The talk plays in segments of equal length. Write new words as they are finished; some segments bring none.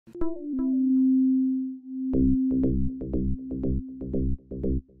Hot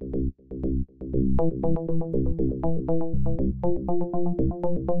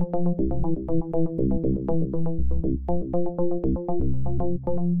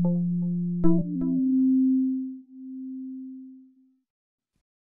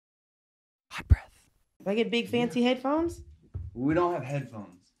breath. If I get big fancy headphones? We don't have headphones.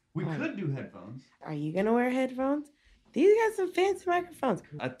 We could do headphones. Are you gonna wear headphones? These got some fancy microphones.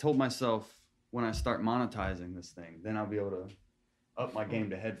 I told myself when I start monetizing this thing, then I'll be able to up my game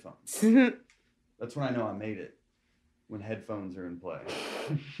to headphones. That's when I know I made it. When headphones are in play.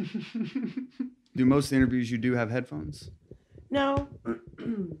 Do most of the interviews you do have headphones? No.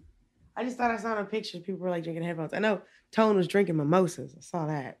 I just thought I saw in a picture people were like drinking headphones. I know Tone was drinking mimosas. I saw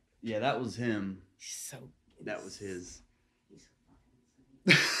that. Yeah, that was him. That was his.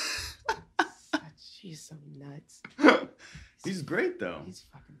 She's so nuts. He's great though. He's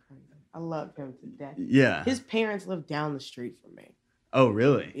fucking crazy. I love him to death. Yeah. His parents live down the street from me. Oh,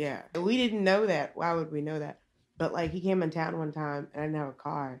 really? Yeah. We didn't know that. Why would we know that? But like he came in town one time and I didn't have a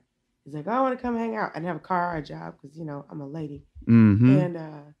car. He's like, oh, I want to come hang out. I didn't have a car or a job because, you know, I'm a lady. Mm-hmm.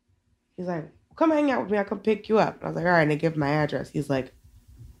 And he's like, come hang out with me. I'll come pick you up. And I was like, all right. And I give him my address. He's like,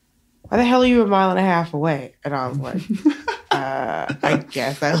 why the hell are you a mile and a half away? And I was like, I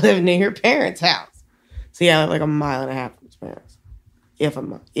guess I live near your parents' house. So yeah, I live like a mile and a half from his parents. Like a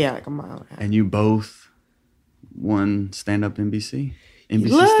mile and a half. And you both won stand-up NBC? NBC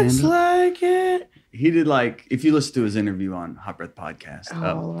Looks stand-up? like it. He did like, if you listen to his interview on Hot Breath Podcast.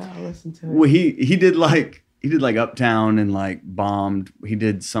 I'll listen to it. Well, he did like Uptown and like bombed. He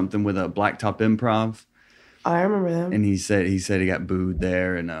did something with a Blacktop Improv. Oh, I remember them. And he said he got booed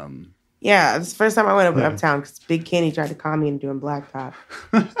there and yeah, it's the first time I went up Uptown because Big Kenny tried to con me into doing Blacktop.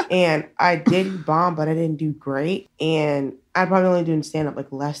 And I did bomb, but I didn't do great. And I'd probably only doing stand-up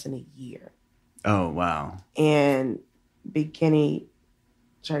like less than a year. Oh, wow. And Big Kenny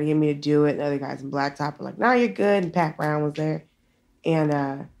tried to get me to do it. And other guys in Blacktop were like, no, you're good. And Pat Brown was there. And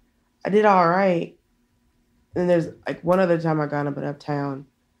I did all right. And there's like one other time I got up at Uptown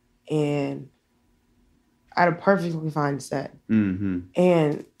and I had a perfectly fine set. Mm-hmm.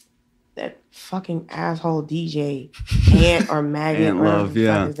 And that fucking asshole DJ, Ant or Maggot, Ant Love,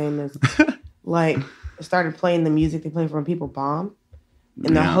 yeah. His name is, like, started playing the music they play when people bomb.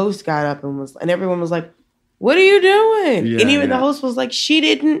 And the host got up and everyone was like, what are you doing? Yeah, and even the host was like,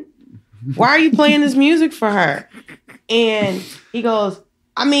 why are you playing this music for her? And he goes,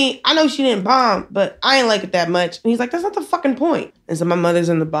 I mean, I know she didn't bomb, but I ain't like it that much. And he's like, that's not the fucking point. And so my mother's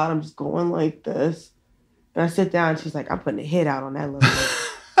in the bottom just going like this. And I sit down and she's like, I'm putting a hit out on that little bit.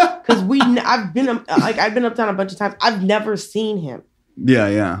 Because I've been uptown a bunch of times. I've never seen him. Yeah,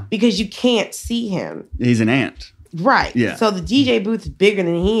 yeah. Because you can't see him. He's an ant. Right. Yeah. So the DJ booth is bigger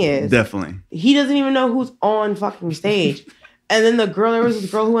than he is. Definitely. He doesn't even know who's on fucking stage. And then there was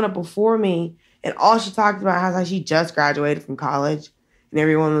this girl who went up before me, and all she talked about how she just graduated from college, and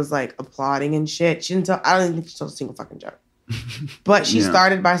everyone was like applauding and shit. I don't even think she told a single fucking joke. But she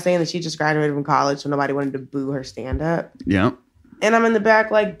started by saying that she just graduated from college, so nobody wanted to boo her stand-up. Yeah. And I'm in the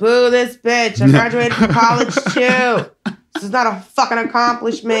back like, boo this bitch. I graduated from college too. This is not a fucking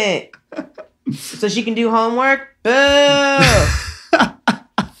accomplishment. So she can do homework? Boo!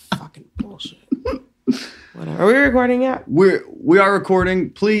 Fucking bullshit. Whatever. Are we recording yet? We are recording.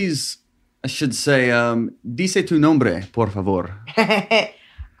 Please, I should say, dice tu nombre, por favor. I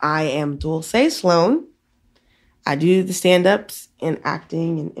am Dulcé Sloan. I do the stand-ups and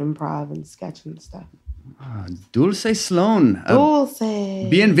acting and improv and sketching and stuff. Dulcé Sloan. Dulcé.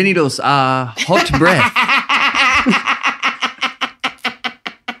 Bienvenidos a Hot Breath.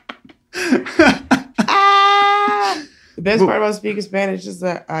 The best part about speaking Spanish is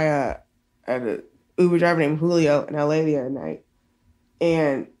that I had an Uber driver named Julio in LA the other night.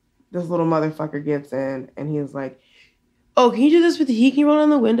 And this little motherfucker gets in and he was like, oh, can you do this with the heat? Can you roll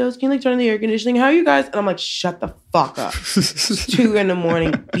down the windows? Can you like turn on the air conditioning? How are you guys? And I'm like, shut the fuck up. It's 2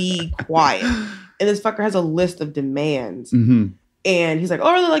 a.m. Be quiet. And this fucker has a list of demands. Mm-hmm. And he's like, oh,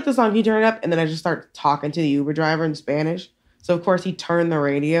 I really like this song. Can you turn it up? And then I just start talking to the Uber driver in Spanish. So, of course, he turned the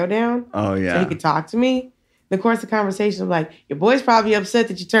radio down. Oh, yeah. So he could talk to me. And, of course, the conversation was like, your boy's probably upset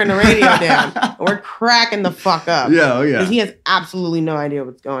that you turned the radio down. And we're cracking the fuck up. Yeah, oh, yeah. Because he has absolutely no idea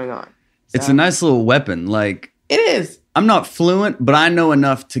what's going on. So, it's a nice little weapon. Like, it is. I'm not fluent, but I know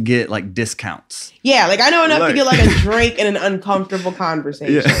enough to get, like, discounts. Yeah, like, I know enough to get, like, a drink and an uncomfortable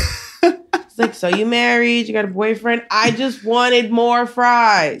conversation. Yeah. It's like, so you married? You got a boyfriend? I just wanted more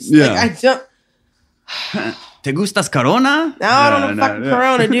fries. Yeah. Like, I don't... Te gustas Corona? No, I don't know fucking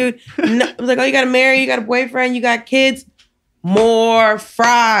Corona, dude. No, I was like, oh, you got to marry? You got a boyfriend? You got kids? more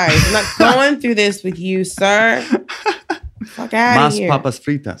fries. I'm not going through this with you, sir. Fuck out of here. Más papas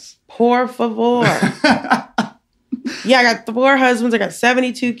fritas. Por favor. Yeah, I got 4 husbands. I got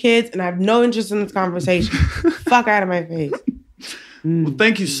 72 kids, and I have no interest in this conversation. Fuck out of my face. Well,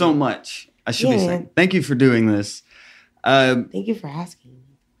 thank you so much. I should be saying thank you for doing this. Thank you for asking.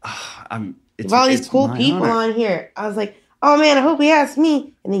 It's all these cool people on here. I was like, oh man, I hope he asked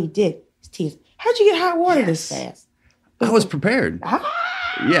me. And then you did. It's tears. How'd you get hot water this fast? I was prepared.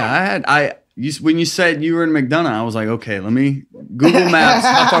 Yeah, when you said you were in McDonough, I was like, okay, let me Google Maps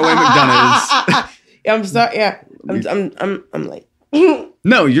how far away McDonough is. Yeah, I'm sorry. Yeah, I'm late.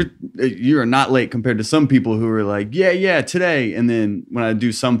 No, you are not late compared to some people who are like, yeah, today. And then when I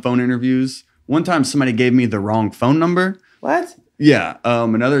do some phone interviews, one time somebody gave me the wrong phone number. What? Yeah.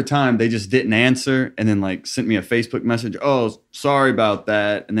 Another time they just didn't answer and then like sent me a Facebook message. Oh, sorry about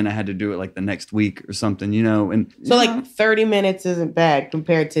that. And then I had to do it like the next week or something, And so like 30 minutes isn't bad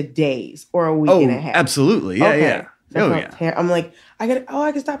compared to days or a week and a half. Absolutely. Yeah, okay. yeah. I'm like, I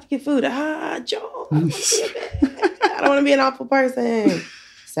can stop to get food. Joel, I don't want to be an awful person.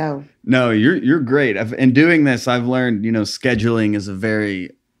 So no, you're great. In doing this, I've learned, scheduling is a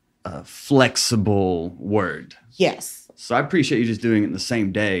very flexible word. Yes. So I appreciate you just doing it in the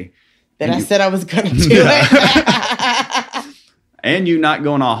same day. That I said I was going to do it. And you not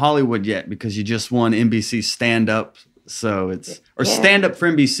going all Hollywood yet because you just won NBC Stand Up. So Stand Up for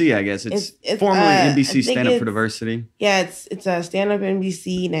NBC, I guess. It's formerly NBC Stand Up for Diversity. Yeah, it's a Stand Up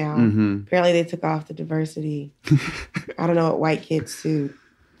NBC now. Mm-hmm. Apparently they took off the diversity. I don't know what white kids do,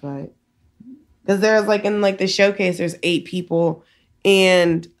 but because there's like in like the showcase, there's 8 people,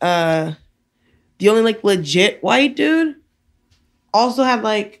 and the only like legit white dude also had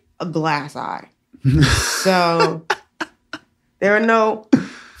like a glass eye. So there were no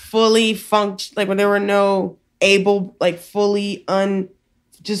fully when there were no able, like fully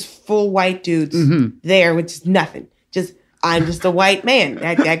just full white dudes there, which is nothing. I'm just a white man.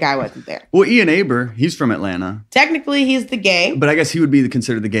 That guy wasn't there. Well, Ian Aber, he's from Atlanta. Technically, he's the gay. But I guess he would be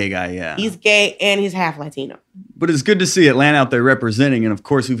considered the gay guy, yeah. He's gay and he's half Latino. But it's good to see Atlanta out there representing. And of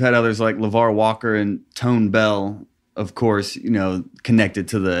course, we've had others like LeVar Walker and Tone Bell, of course, connected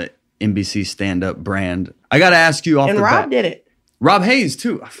to the NBC stand-up brand. I got to ask you off the bat. And Rob did it. Rob Hayes,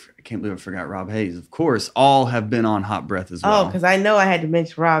 too. I can't believe I forgot Rob Hayes. Of course, all have been on Hot Breath as well. Oh, because I know I had to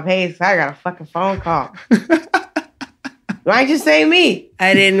mention Rob Hayes. So I got a fucking phone call. Why'd you say me?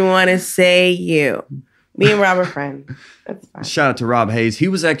 I didn't want to say you. Me and Rob are friends. That's fine. Shout out to Rob Hayes. He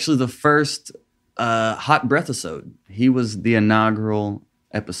was actually the first Hot Breath episode. He was the inaugural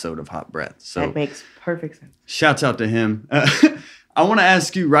episode of Hot Breath. So that makes perfect sense. Shouts out to him. I want to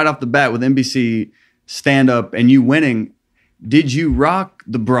ask you right off the bat with NBC stand-up and you winning, did you rock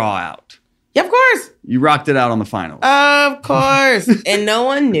the bra out? Yeah, of course. You rocked it out on the finals. Of course. And no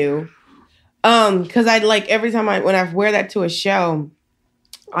one knew. Because I'd like every time when I wear that to a show,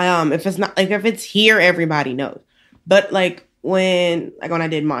 if it's here, everybody knows. But like when I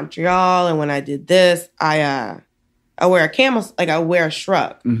did Montreal and when I did this, I wear a camel, like I wear a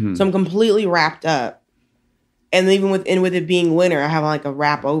shrug. Mm-hmm. So I'm completely wrapped up. And even with it being winter, I have like a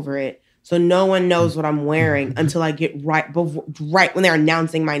wrap over it. So no one knows what I'm wearing until I get right when they're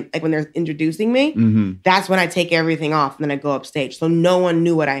announcing when they're introducing me. Mm-hmm. That's when I take everything off and then I go upstage. So no one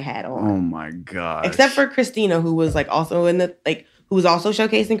knew what I had on. Oh my god! Except for Christina, who was like also who was also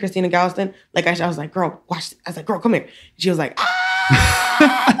showcasing, Christina Galveston. Like I was like, girl, watch this. I was like, girl, come here. She was like,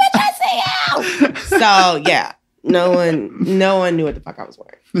 I see you. So yeah, no one knew what the fuck I was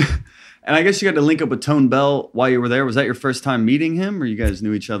wearing. And I guess you got to link up with Tone Bell while you were there. Was that your first time meeting him, or you guys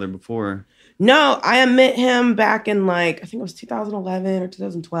knew each other before? No, I met him back in I think it was 2011 or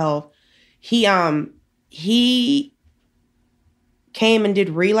 2012. He came and did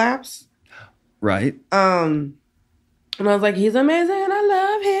Relapse. Right. And I was like, he's amazing and I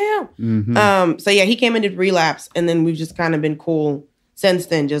love him. Mm-hmm. So yeah, he came and did Relapse, and then we've just kind of been cool since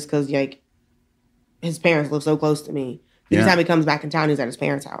then, just because like his parents live so close to me. Anytime he comes back in town, he's at his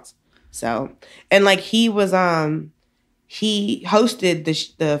parents' house. So, and like he was, he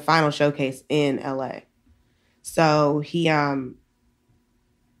hosted the final showcase in LA. So he, I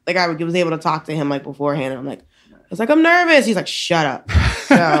was able to talk to him like beforehand. And I was like, I'm nervous. He's like, shut up.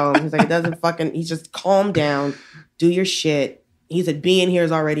 So he's like, he's just calm down, do your shit. He said, being here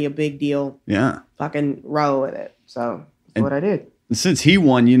is already a big deal. Yeah. Fucking roll with it. So that's what I did. Since he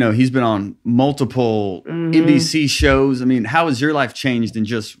won, he's been on multiple NBC shows. I mean, how has your life changed in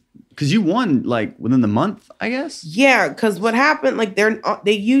just... Because you won, like, within the month, I guess? Yeah, because what happened, like,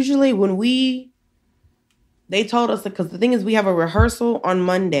 they usually, they told us, because the thing is, we have a rehearsal on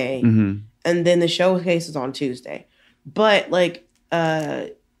Monday, and then the showcase is on Tuesday. But like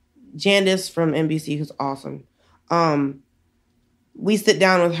Jandice from NBC, who's awesome. We sit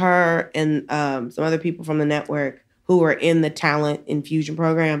down with her and some other people from the network who are in the talent infusion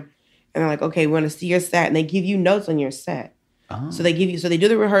program. And they're like, okay, we want to see your set. And they give you notes on your set. Oh. So they do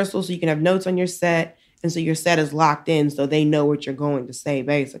the rehearsal so you can have notes on your set. And so your set is locked in so they know what you're going to say,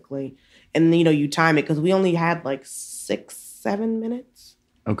 basically. And, you know, you time it because we only had like 6-7 minutes.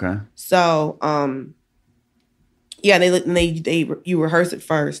 Okay. So, yeah, you rehearse it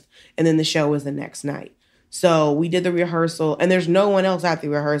first and then the show was the next night. So we did the rehearsal and there's no one else at the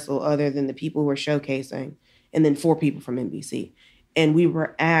rehearsal other than the people who were showcasing and then 4 people from NBC. And we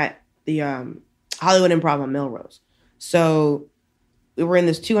were at the Hollywood Improv on Melrose. So we were in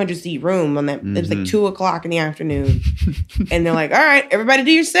this 200-seat room on that. It was like 2:00 in the afternoon. And they're like, all right, everybody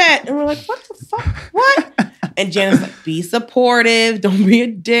do your set. And we're like, what the fuck? What? And Janet's like, be supportive. Don't be a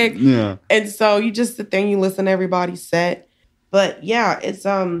dick. Yeah. And so you just sit there and you listen to everybody's set. But yeah, it's,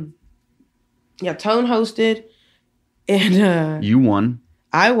 Tone hosted. And you won.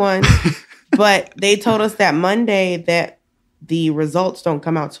 I won. But they told us that Monday that the results don't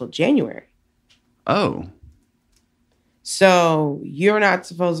come out till January. Oh. So you're not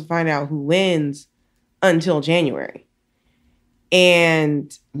supposed to find out who wins until January.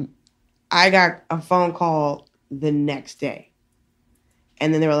 And I got a phone call the next day.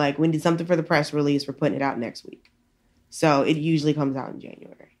 And then they were like, we need something for the press release. We're putting it out next week. So it usually comes out in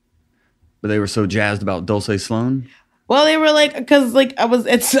January. But they were so jazzed about Dulcé Sloan? Well, they were like, because like I was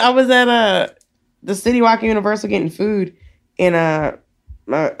at the City Walk Universal getting food. And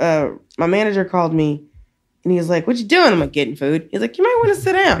my manager called me and he was like, what you doing? I'm like, getting food. He's like, you might want to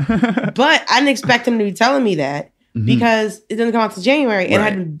sit down. But I didn't expect him to be telling me that because it didn't come out till January. And I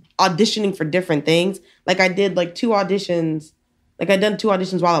had been auditioning for different things. Like I did like 2 auditions. Like I'd done 2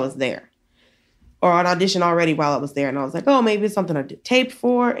 auditions while I was there. Or an audition already while I was there. And I was like, oh, maybe it's something I did tape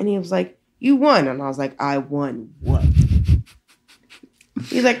for. And he was like, you won. And I was like, I won what?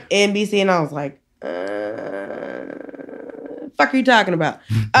 He's like, NBC. And I was like, fuck are you talking about?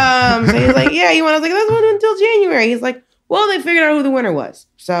 So he's like, yeah, you want? I was like, that's one until January. He's like, well, they figured out who the winner was.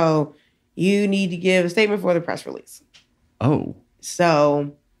 So you need to give a statement for the press release. Oh.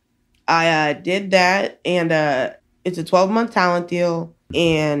 So I did that. And it's a 12-month talent deal.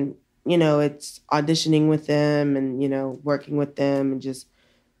 And, you know, it's auditioning with them and, you know, working with them and just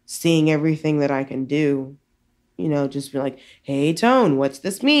seeing everything that I can do. You know, just be like, hey, Tone, what's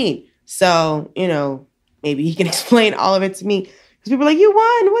this mean? So, you know, maybe he can explain all of it to me. Because people are like, you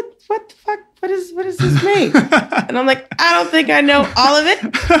won. What the fuck? What does this mean? And I'm like, I don't think I know all of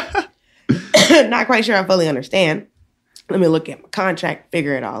it. Not quite sure I fully understand. Let me look at my contract,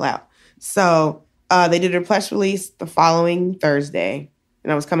 figure it all out. So they did a press release the following Thursday.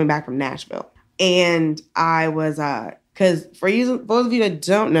 And I was coming back from Nashville. And I was, because for those of you that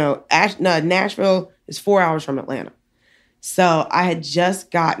don't know, Nashville is 4 hours from Atlanta. So I had just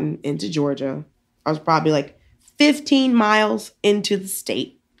gotten into Georgia. I was probably like 15 miles into the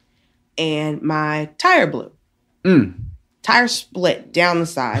state and my tire blew. Tire split down the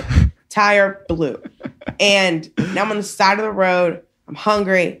side. Tire blew. And now I'm on the side of the road. I'm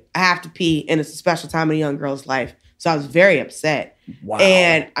hungry. I have to pee. And it's a special time in a young girl's life. So I was very upset. Wow.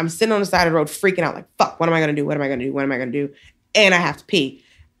 And I'm sitting on the side of the road freaking out like, fuck, what am I going to do? What am I going to do? What am I going to do? And I have to pee.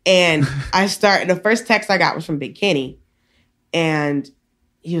 And the first text I got was from Big Kenny. And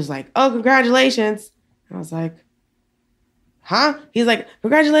he was like, oh, congratulations. And I was like, huh? He's like,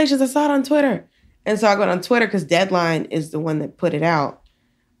 congratulations, I saw it on Twitter. And so I go on Twitter because Deadline is the one that put it out.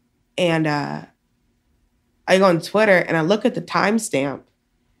 And I go on Twitter and I look at the timestamp.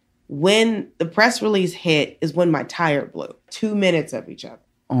 When the press release hit is when my tire blew. 2 minutes of each other.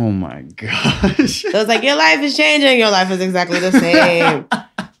 Oh my gosh. So it's like, your life is changing. Your life is exactly the same.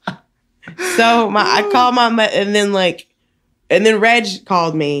 So I called and then Reg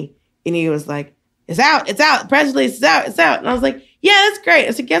called me and he was like, it's out. Press release is out. It's out. And I was like, yeah, that's great.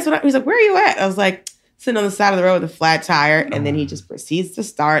 I said, guess what? He's like, where are you at? I was like, sitting on the side of the road with a flat tire. And then he just proceeds to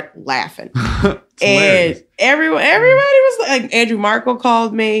start laughing. And everybody was like, Andrew Markle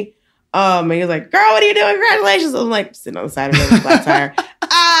called me. And he was like, girl, what are you doing? Congratulations. I'm like, sitting on the side of the road with a flat tire.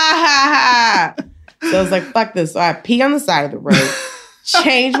 Ah, ha, ha. So I was like, fuck this. So I pee on the side of the road,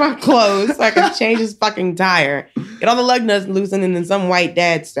 change my clothes so I could change his fucking tire, get all the lug nuts loosened, and then some white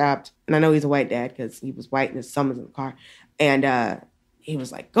dad stopped. And I know he's a white dad because he was white and his son was in the car. And he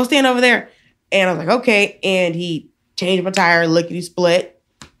was like, go stand over there. And I was like, okay. And he changed my tire, lickety split.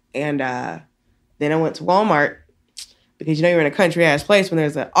 And then I went to Walmart, because you know you're in a country ass place when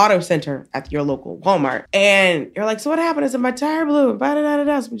there's an auto center at your local Walmart. And you're like, so what happened? I said, my tire blew.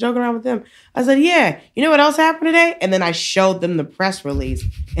 Da-da-da-da-da. So I'm joking around with them. I said, yeah, you know what else happened today? And then I showed them the press release.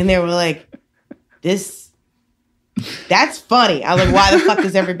 And they were like, that's funny. I was like, why the fuck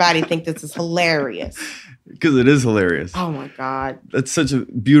does everybody think this is hilarious? Because it is hilarious. Oh my God. That's such a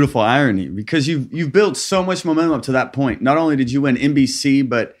beautiful irony because you've built so much momentum up to that point. Not only did you win NBC,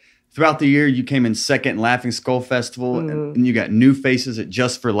 but throughout the year you came in second in Laughing Skull Festival and you got new faces at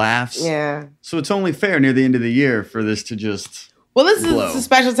Just for Laughs. Yeah. So it's only fair near the end of the year for this to just this blow. is a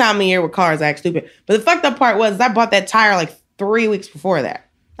special time of year with cars act stupid. But the fucked up part was I bought that tire like 3 weeks before that.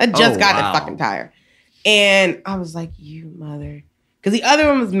 I just got that fucking tire. And I was like, you mother. Because the other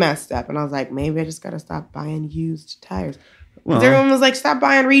one was messed up. And I was like, maybe I just got to stop buying used tires. Because everyone was like, stop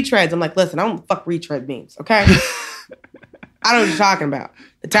buying retreads. I'm like, listen, I don't fuck retread means, okay? I don't know what you're talking about.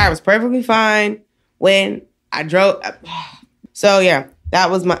 The tire was perfectly fine when I drove. So, yeah,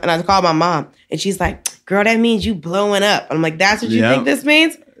 that was and I called my mom. And she's like, girl, that means you blowing up. And I'm like, that's what you think this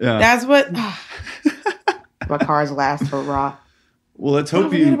means? Yeah. That's what? My car's last for raw. Well, let's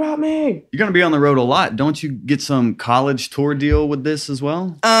hope you're going to be on the road a lot. Don't you get some college tour deal with this as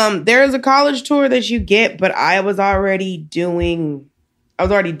well? There is a college tour that you get, but I was already doing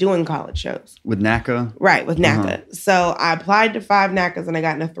college shows. With NACA? Right, with NACA. So I applied to 5 NACAs and I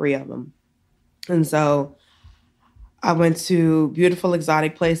got into 3 of them. And so I went to beautiful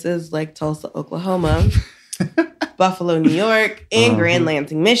exotic places like Tulsa, Oklahoma, Buffalo, New York, and Grand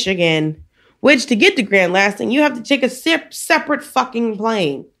Lansing, Michigan. Which, to get to Grand Lansing, you have to take a separate fucking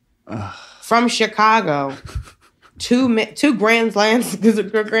plane from Chicago to Grand Lansing,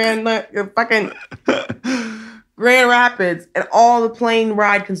 fucking Grand Rapids, and all the plane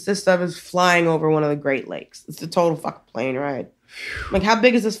ride consists of is flying over one of the Great Lakes. It's a total fucking plane ride. Like, how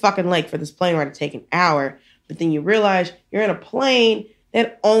big is this fucking lake for this plane ride to take an hour? But then you realize you're in a plane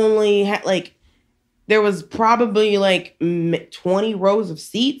that only had, there was probably, 20 rows of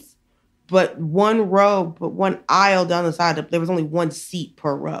seats. But one aisle down the side, there was only 1 seat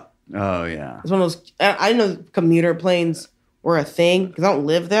per row. Oh, yeah. It's one of those, I didn't know commuter planes were a thing because I don't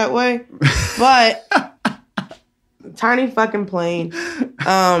live that way. But tiny fucking plane.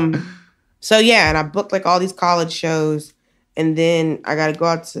 So, yeah, and I booked all these college shows. And then I got to go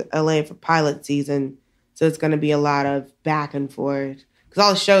out to LA for pilot season. So it's going to be a lot of back and forth. Because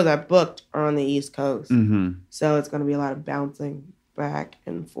all the shows I booked are on the East Coast. Mm-hmm. So it's going to be a lot of bouncing back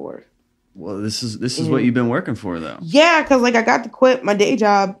and forth. Well, this is what you've been working for, though. Yeah, because I got to quit my day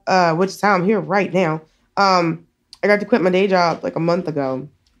job, which is how I'm here right now. I got to quit my day job a month ago.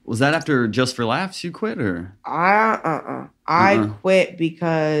 Was that after Just for Laughs you quit, or? I quit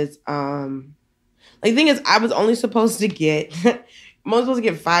because the thing is, I was only supposed to get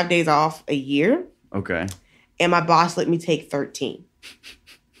 5 days off a year. Okay. And my boss let me take 13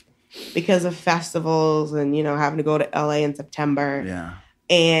 because of festivals and having to go to LA in September. Yeah.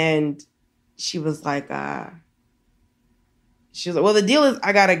 And she was like, well, the deal is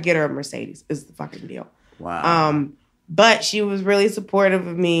I got to get her a Mercedes is the fucking deal. Wow. But she was really supportive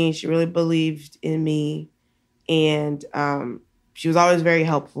of me. She really believed in me. And she was always very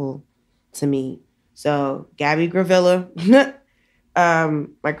helpful to me. So Gabby Gravilla,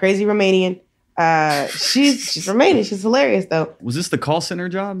 my crazy Romanian, she's Romanian. She's hilarious, though. Was this the call center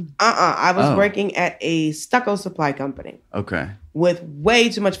job? I was working at a stucco supply company. Okay. With way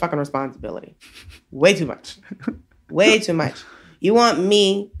too much fucking responsibility. Way too much. Way too much. You want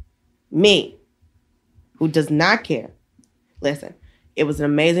me, who does not care. Listen, it was an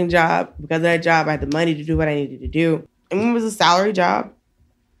amazing job. Because of that job, I had the money to do what I needed to do. And it was a salary job.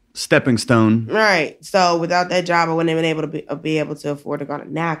 Stepping stone. Right. So without that job, I wouldn't have been able to be able to afford to go to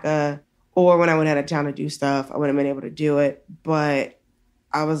NACA. Or when I went out of town to do stuff, I wouldn't have been able to do it. But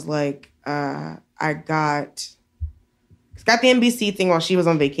I was like, I got the NBC thing while she was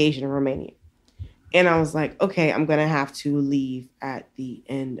on vacation in Romania. And I was like, okay, I'm going to have to leave at the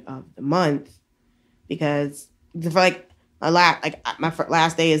end of the month because my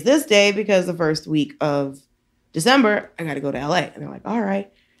last day is this day because the first week of December, I got to go to LA. And they're like, all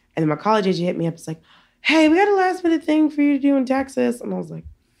right. And then my college agent hit me up. It's like, hey, we got a last minute thing for you to do in Texas. And I was like,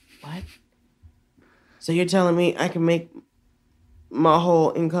 what? So you're telling me I can make my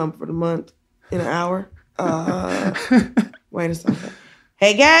whole income for the month in an hour? Wait a second.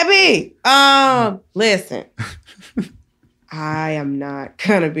 Hey, Gabby. Listen. I am not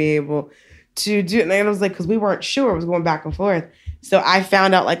going to be able to do it. And I was like, because we weren't sure. It was going back and forth. So I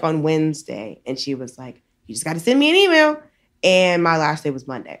found out on Wednesday. And she was like, you just got to send me an email. And my last day was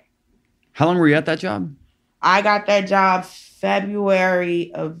Monday. How long were you at that job? I got that job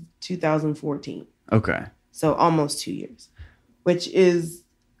February of 2014. Okay. So almost 2 years, which is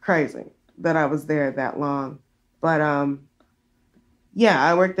crazy that I was there that long. But yeah,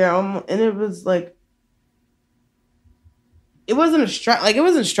 I worked there and it was like, it wasn't it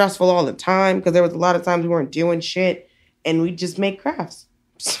wasn't stressful all the time because there was a lot of times we weren't doing shit and we just make crafts.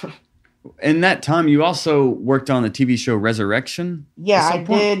 In that time, you also worked on the TV show Resurrection. Yeah, I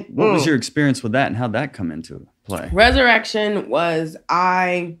did. What was your experience with that, and how'd that come into play? Resurrection was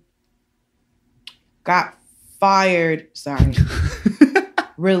I got fired. Sorry,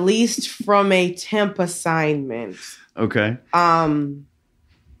 released from a temp assignment. Okay.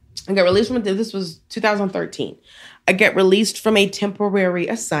 I got released from this was 2013. I get released from a temporary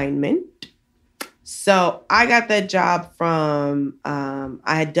assignment. So I got that job from,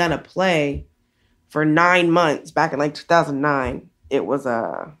 I had done a play for 9 months back in like 2009. It was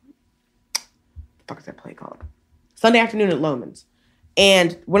what the fuck is that play called? Sunday Afternoon at Loman's.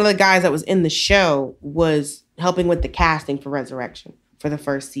 And one of the guys that was in the show was helping with the casting for Resurrection for the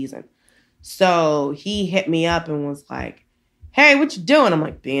first season. So he hit me up and was like, hey, what you doing? I'm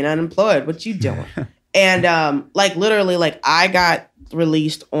like, being unemployed. What you doing? And like literally, like I got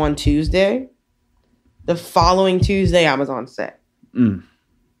released on Tuesday. The following Tuesday, I was on set.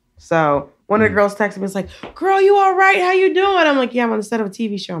 So one of the girls texted me, was like, girl, you all right? How you doing? I'm like, yeah, I'm on the set of a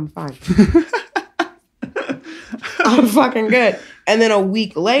TV show. I'm fine. I'm fucking good. And then a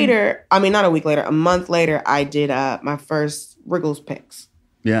month later, I did my first Wriggles picks.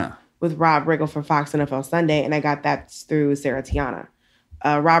 Yeah. With Rob Riggle for Fox NFL Sunday. And I got that through Sarah Tiana.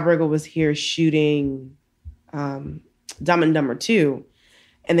 Rob Riggle was here shooting Dumb and Dumber 2.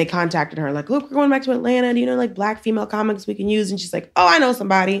 And they contacted her like, look, we're going back to Atlanta. Do you know like Black female comics we can use? And she's like, oh, I know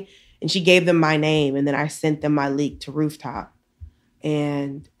somebody. And she gave them my name. And then I sent them my leak to Rooftop.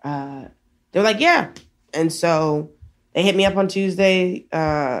 And they're like, yeah. And so they hit me up on Tuesday.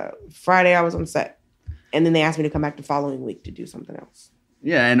 Friday, I was on set. And then they asked me to come back the following week to do something else.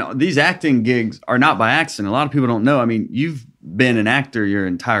 Yeah, and these acting gigs are not by accident. A lot of people don't know. I mean, you've been an actor your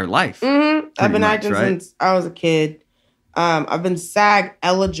entire life. Mm-hmm. I've been acting since I was a kid. I've been SAG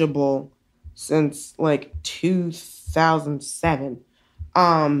eligible since like 2007.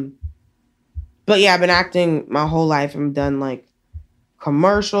 But yeah, I've been acting my whole life. I've done like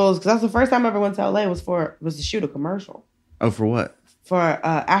commercials because that's the first time I ever went to LA was to shoot a commercial. Oh, for what? For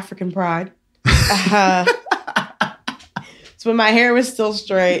African Pride. So when my hair was still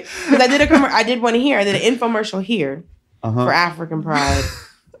straight, because I did one here. I did an infomercial here for African Pride,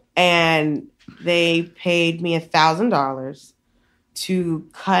 and they paid me $1,000 to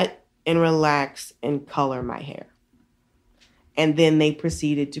cut and relax and color my hair. And then they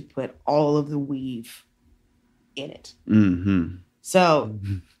proceeded to put all of the weave in it. Mm-hmm. So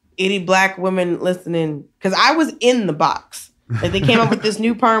any Black women listening, because I was in the box. Like they came up with this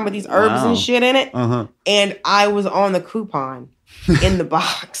new perm with these herbs and shit in it. And I was on the coupon in the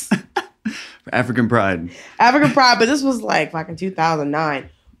box. African Pride. African Pride, but this was like fucking 2009.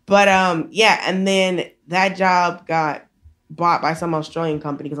 But yeah, and then that job got bought by some Australian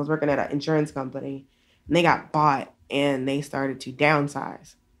company because I was working at an insurance company. And they got bought and they started to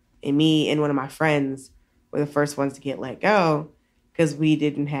downsize. And me and one of my friends were the first ones to get let go because we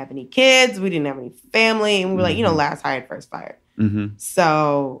didn't have any kids, we didn't have any family, and we were like, last hired, first fired.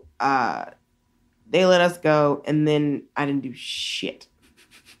 So they let us go, and then I didn't do shit.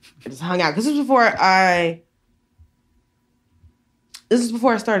 I just hung out because this was before I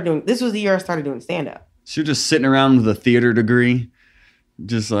started doing. This was the year I started doing stand up. So you're just sitting around with a theater degree,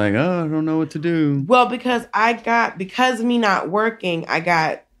 just like, oh, I don't know what to do. Well, because of me not working,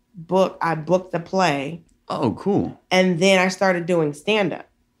 I booked the play. Oh, cool. And then I started doing stand up.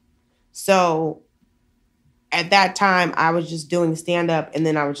 So at that time, I was just doing stand up, and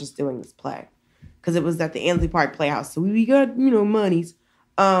then I was just doing this play because it was at the Ansley Park Playhouse. So we got monies.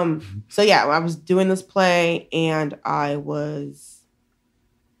 So yeah, I was doing this play, and I was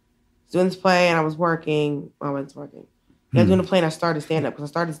doing this play, and I was working. I was working. I was doing a play, and I started stand up because I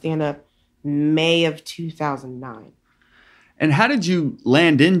started stand up May of 2009. And how did you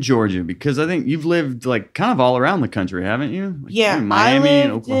land in Georgia? Because I think you've lived like kind of all around the country, haven't you? Like, yeah, in Miami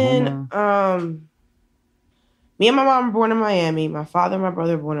and Oklahoma. Me and my mom were born in Miami. My father and my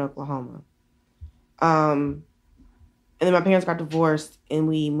brother were born in Oklahoma. And then my parents got divorced, and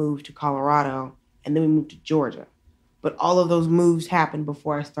we moved to Colorado, and then we moved to Georgia. But all of those moves happened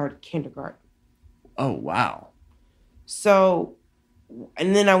before I started kindergarten. Oh, wow. So,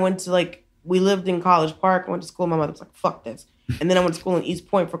 and then I went to we lived in College Park. I went to school. My mother was like, fuck this. And then I went to school in East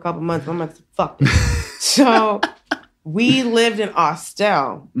Point for a couple months. My mother said, fuck this. So we lived in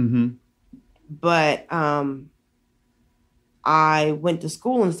Austell. But I went to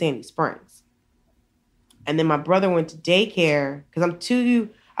school in Sandy Springs. And then my brother went to daycare because I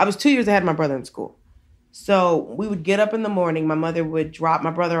was 2 years ahead of my brother in school. So we would get up in the morning. My mother would drop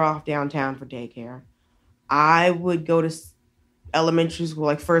my brother off downtown for daycare. I would go to elementary school,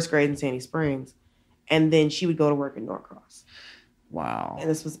 like first grade in Sandy Springs. And then she would go to work in Norcross. Wow. And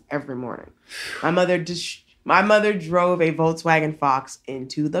this was every morning. My mother drove a Volkswagen Fox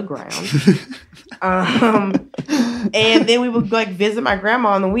into the ground. And then we would visit my grandma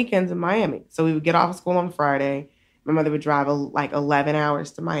on the weekends in Miami. So we would get off of school on Friday. My mother would drive 11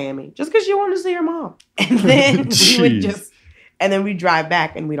 hours to Miami just because she wanted to see her mom. And then we'd drive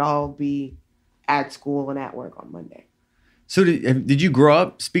back and we'd all be at school and at work on Monday. So did you grow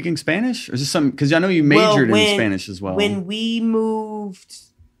up speaking Spanish? Or is this something, because I know you majored in Spanish as well. When we moved,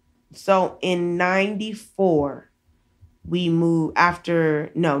 so in 94, we moved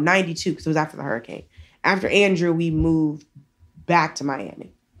 92, because it was after the hurricane. After Andrew, we moved back to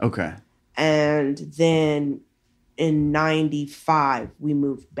Miami. Okay. And then in 95, we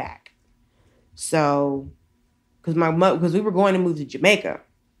moved back. So, because we were going to move to Jamaica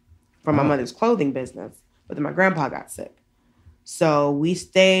from my mother's clothing business, but then my grandpa got sick. So we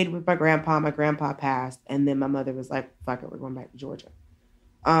stayed with my grandpa. My grandpa passed, and then my mother was like, fuck it, we're going back to Georgia.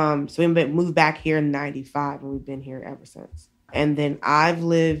 So we moved back here in 95, and we've been here ever since. And then I've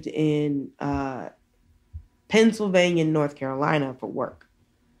lived in Pennsylvania and North Carolina for work.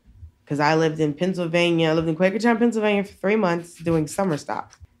 Because I lived in Quakertown, Pennsylvania for 3 months doing summer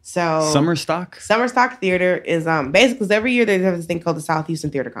stock. So Summer stock theater is basically, because every year they have this thing called the South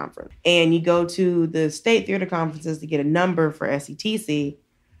Houston Theater Conference. And you go to the state theater conferences to get a number for SETC.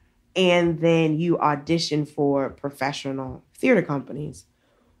 And then you audition for professional theater companies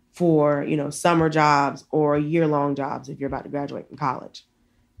for, summer jobs or year-long jobs if you're about to graduate from college.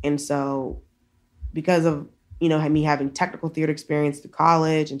 And so because of, me having technical theater experience through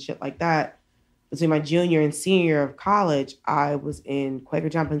college and shit like that, between my junior and senior year of college, I was in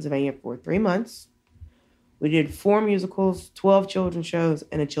Quakertown, Pennsylvania for 3 months. We did 4 musicals, 12 children's shows,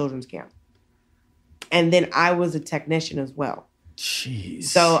 and a children's camp. And then I was a technician as well. Jeez.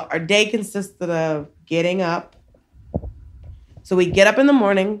 So our day consisted of getting up. So we'd get up in the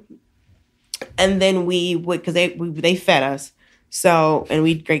morning, and then we would, because they fed us. So, and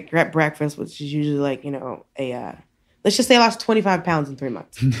we'd get breakfast, which is usually let's just say I lost 25 pounds in 3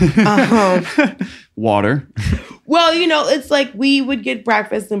 months. Water. Well, it's like we would get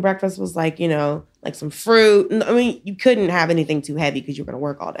breakfast, and breakfast was like some fruit. I mean, you couldn't have anything too heavy because you were going to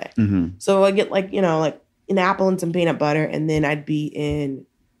work all day. Mm-hmm. So I'd get an apple and some peanut butter, and then I'd be in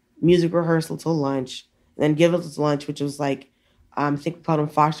music rehearsal till lunch, and then give us lunch, which was I think we called them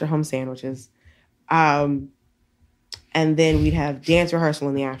foster home sandwiches. And then we'd have dance rehearsal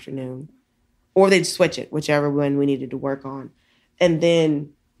in the afternoon. Or they'd switch it, whichever one we needed to work on. And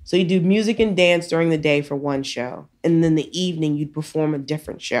then, so you do music and dance during the day for one show. And then the evening, you'd perform a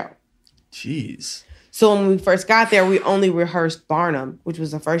different show. Jeez. So when we first got there, we only rehearsed Barnum, which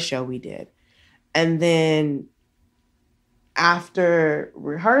was the first show we did. And then after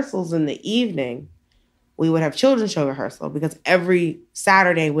rehearsals in the evening, we would have children's show rehearsal because every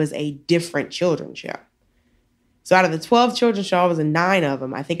Saturday was a different children's show. So out of the 12 children's shows, I was in 9 of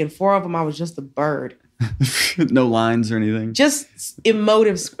them. I think in 4 of them, I was just a bird. No lines or anything? Just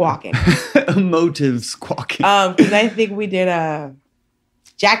emotive squawking. Emotive squawking. Because I think we did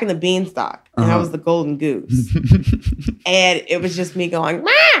Jack and the Beanstalk, and I was the golden goose. And it was just me going,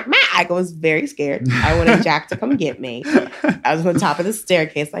 "Ma, ma." I was very scared. I wanted Jack to come get me. I was on the top of the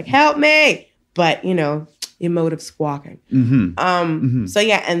staircase like, help me. But, emotive squawking. Mm-hmm. So,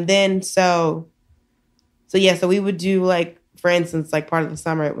 yeah. And then, so we would do, for instance, part of the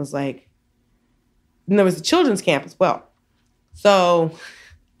summer, it was and there was a children's camp as well. So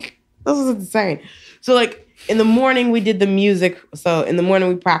this was insane. So, in the morning, we did the music. So in the morning,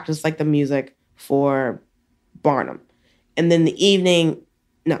 we practiced, the music for Barnum. And then the evening,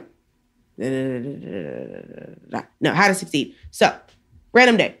 no, How to Succeed. So,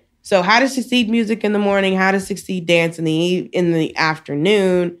 random day. So How to Succeed music in the morning, How to Succeed dance in the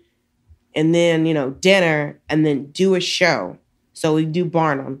afternoon, and then, dinner, and then do a show. So we do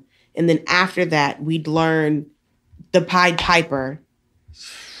Barnum. And then after that, we'd learn the Pied Piper.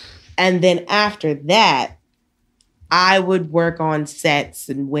 And then after that, I would work on sets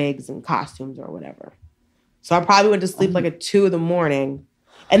and wigs and costumes or whatever. So I probably went to sleep at 2 a.m.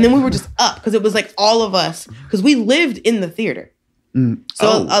 And then we were just up because it was all of us, because we lived in the theater.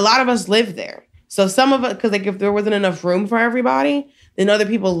 So a lot of us lived there. So some of us, because if there wasn't enough room for everybody, then other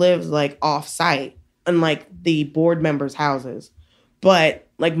people lived off site in the board members' houses. But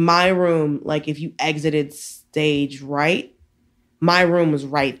my room, if you exited stage right, my room was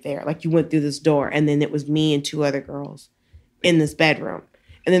right there. Like, you went through this door, and then it was me and 2 other girls in this bedroom.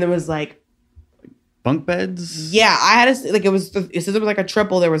 And then there was, like, bunk beds? Yeah, I had since it was like a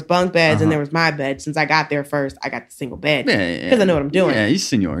triple, there was bunk beds and there was my bed. Since I got there first, I got the single bed. Because I know what I'm doing. Yeah, you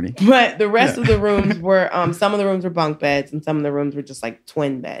seniority. But the rest of the rooms were, some of the rooms were bunk beds and some of the rooms were just like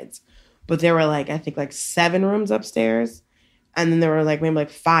twin beds. But there were like, I think like 7 rooms upstairs. And then there were like maybe like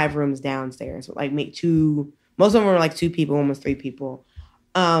 5 rooms downstairs. With like most of them were like 2 people, one was 3 people.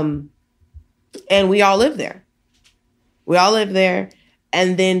 And we all lived there.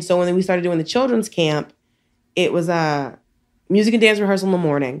 And then, so when we started doing the children's camp, it was music and dance rehearsal in the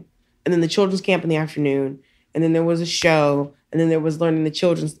morning, and then the children's camp in the afternoon, and then there was a show, and then there was learning the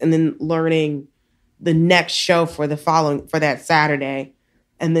children's, and then learning the next show for that Saturday,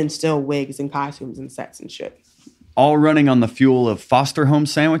 and then still wigs and costumes and sets and shit. All running on the fuel of foster home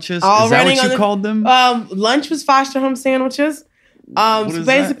sandwiches? Is that what you called them? Lunch was foster home sandwiches. So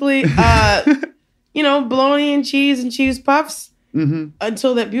basically, bologna and cheese puffs. Mm-hmm.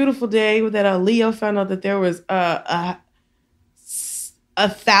 Until that beautiful day that Leo found out that there was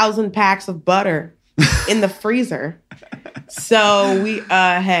 1,000 packs of butter in the freezer. So we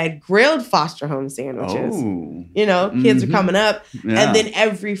had grilled foster home sandwiches. Oh. Kids are coming up. Yeah. And then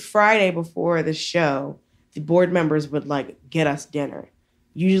every Friday before the show, the board members would like get us dinner.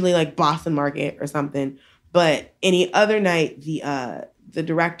 Usually like Boston Market or something. But any other night, the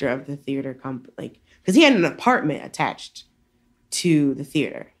director of the theater because he had an apartment attached to the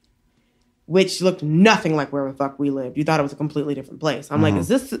theater, which looked nothing like where the fuck we lived. You thought it was a completely different place. I'm like, is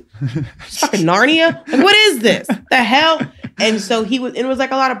this fucking Narnia? Like, what is this? The hell? And so it was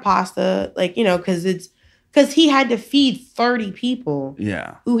like a lot of pasta, like, because he had to feed 30 people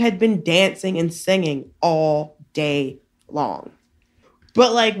who had been dancing and singing all day long.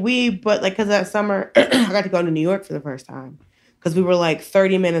 But because that summer, I got to go to New York for the first time. Because we were like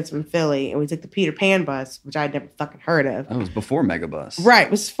 30 minutes from Philly, and we took the Peter Pan bus, which I'd never fucking heard of. That was before Megabus. Right.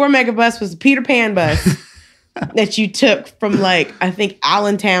 It was before Megabus, was the Peter Pan bus that you took from like, I think,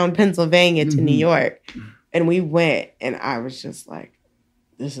 Allentown, Pennsylvania to New York. And we went, and I was just like,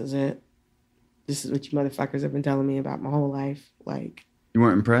 this is it. This is what you motherfuckers have been telling me about my whole life. Like, you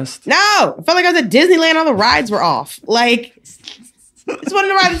weren't impressed? No! I felt like I was at Disneyland, all the rides were off. Like, I just wanted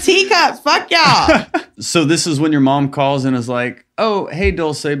to ride the teacups. Fuck y'all. So this is when your mom calls and is like, oh, hey,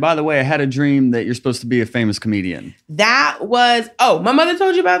 Dulcé, by the way, I had a dream that you're supposed to be a famous comedian. My mother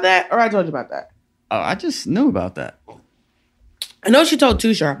told you about that? Or I told you about that? Oh, I just knew about that. I know she told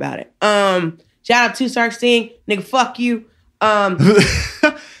Two Shark about it. Shout out to Shark Sting. Nigga, fuck you.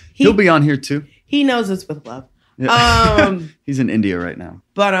 He'll be on here too. He knows us with love. Yeah. He's in India right now.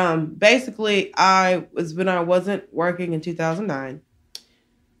 But basically, when I wasn't working in 2009,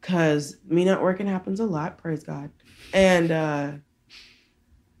 because me not working happens a lot, praise God. And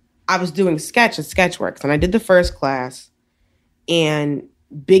I was doing sketchworks, and I did the first class, and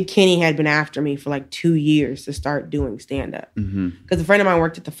Big Kenny had been after me for like 2 years to start doing stand-up. Because a friend of mine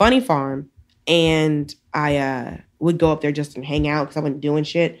worked at the Funny Farm, and I would go up there just and hang out because I wasn't doing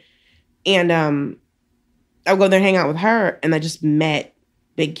shit. And I would go there and hang out with her, and I just met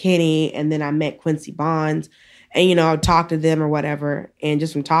Big Kenny, and then I met Quincy Bonds, and, I would talk to them or whatever, and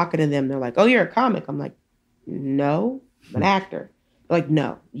just from talking to them, they're like, oh, you're a comic. I'm like, no, I'm an actor. They're like,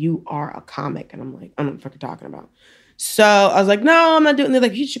 no, you are a comic. And I'm like, I don't know what you're talking about. So I was like, no, I'm not doing. They're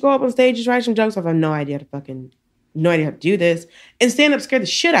like, you should go up on stage, just write some jokes. I have no idea how to do this. And stand up scared the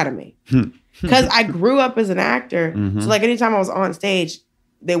shit out of me. Because I grew up as an actor. So like anytime I was on stage,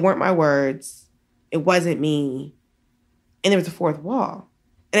 they weren't my words. It wasn't me. And there was a fourth wall.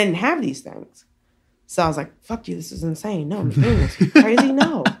 And I didn't have these things. So I was like, fuck you, this is insane. No, I'm doing this. You're crazy?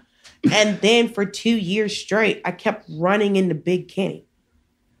 No. And then for 2 years straight, I kept running into Big Kenny.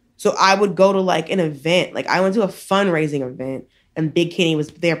 So I would go to like an event. Like I went to a fundraising event and Big Kenny was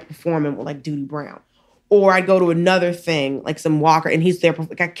there performing with like Dootie Brown. Or I'd go to another thing, like some Walker, and he's there.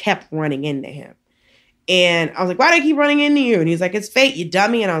 Like I kept running into him. And I was like, why do I keep running into you? And he's like, it's fate, you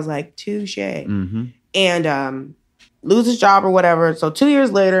dummy. And I was like, touche. And lose his job or whatever. So 2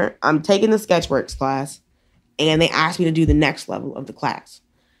 years later, I'm taking the Sketchworks class, and they asked me to do the next level of the class.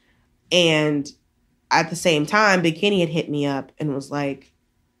 And at the same time, Big Kenny had hit me up and was like,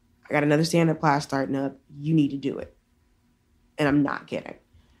 I got another stand-up class starting up. You need to do it. And I'm not kidding.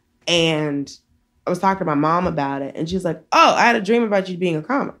 And I was talking to my mom about it, and she's like, oh, I had a dream about you being a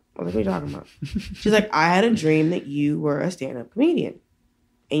comic. I was like, what are you talking about? She's like, I had a dream that you were a stand-up comedian,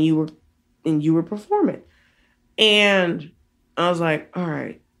 and you were performing. And I was like, all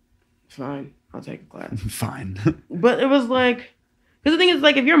right, fine, I'll take a class. Fine. But it was like, because the thing is,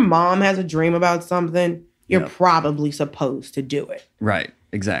 like, if your mom has a dream about something, you're probably supposed to do it. Right.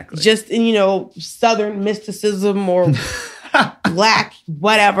 Exactly. Just in, Southern mysticism or Black,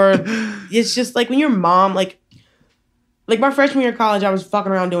 whatever. It's just like when your mom, like my freshman year of college, I was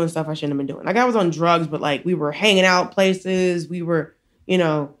fucking around doing stuff I shouldn't have been doing. Like I was on drugs, but like we were hanging out places. We were,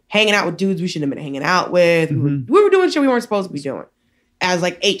 hanging out with dudes we shouldn't have been hanging out with. Mm-hmm. We were doing shit we weren't supposed to be doing. As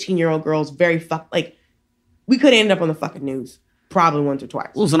like 18-year-old girls, we could end up on the fucking news probably once or twice.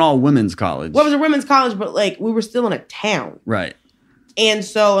 Well, it was an all women's college. Well, it was a women's college, but like we were still in a town. Right. And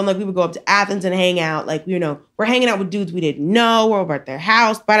so, like we would go up to Athens and hang out. Like, we're hanging out with dudes we didn't know. We're over at their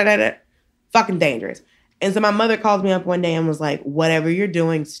house. Fucking dangerous. And so my mother called me up one day and was like, whatever you're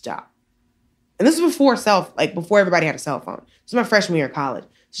doing, stop. And this is before everybody had a cell phone. This was my freshman year of college.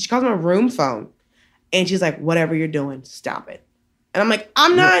 So she calls my room phone and she's like, whatever you're doing, stop it. And I'm like,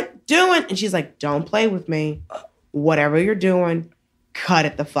 I'm not doing. And she's like, don't play with me. Whatever you're doing, cut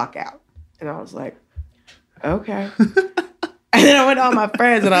it the fuck out. And I was like, okay. And then I went to all my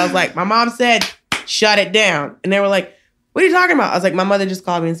friends and I was like, my mom said, shut it down. And they were like, what are you talking about? I was like, my mother just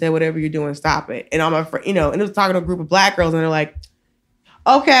called me and said, whatever you're doing, stop it. And all my friends, and it was talking to a group of Black girls and they're like,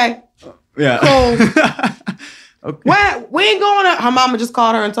 okay, yeah, cool. Okay. We ain't going up. Her mama just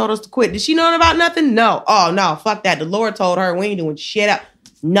called her and told us to quit. Did she know about nothing? No. Oh, no, fuck that. The Lord told her we ain't doing shit up.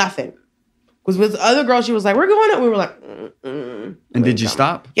 Nothing. Because with the other girl, she was like, we're going up. We were like, And did you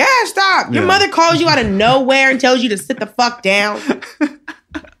stop? Yeah, stop. Your mother calls you out of nowhere and tells you to sit the fuck down.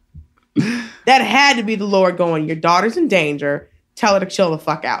 That had to be the Lord going, your daughter's in danger. Tell her to chill the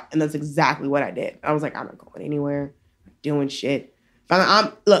fuck out. And that's exactly what I did. I was like, I'm not going anywhere. I'm doing shit.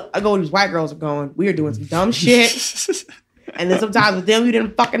 Look, I go where these white girls are going. We are doing some dumb shit. And then sometimes with them, you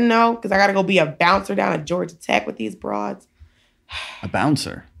didn't fucking know. Because I got to go be a bouncer down at Georgia Tech with these broads. A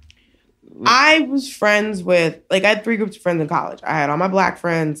bouncer? I was friends with, I had 3 groups of friends in college. I had all my Black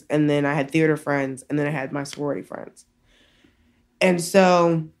friends, and then I had theater friends, and then I had my sorority friends. And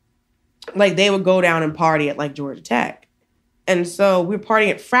so, they would go down and party at, Georgia Tech. And so we were partying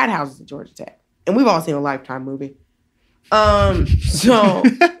at frat houses at Georgia Tech. And we've all seen a Lifetime movie. So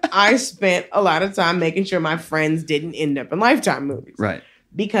I spent a lot of time making sure my friends didn't end up in Lifetime movies. Right.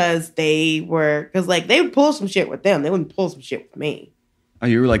 Because they would pull some shit with them. They wouldn't pull some shit with me. Oh,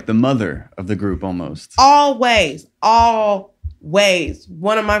 you were like the mother of the group almost. Always.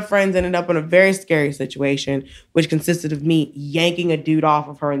 One of my friends ended up in a very scary situation, which consisted of me yanking a dude off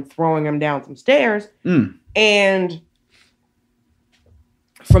of her and throwing him down some stairs. And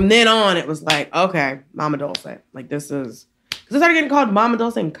from then on, it was like, okay, Mama Dulcé. This is... Because I started getting called Mama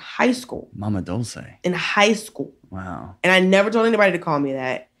Dulcé in high school. Mama Dulcé? In high school. Wow. And I never told anybody to call me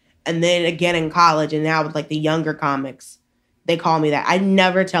that. And then again in college, and now with the younger comics, they call me that. I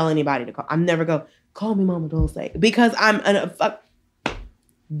never tell anybody to call. I never go, call me Mama Dulcé. Because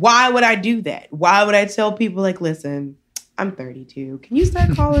why would I do that? Why would I tell people listen, I'm 32. Can you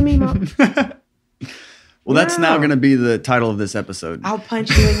start calling me Mom? Well, that's now going to be the title of this episode. I'll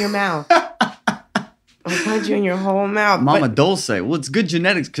punch you in your mouth. I'll punch you in your whole mouth. Mama Dulcé. Well, it's good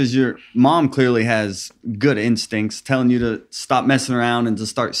genetics because your mom clearly has good instincts telling you to stop messing around and to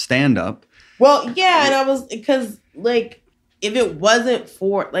start stand-up. Well, yeah, and I was, because, if it wasn't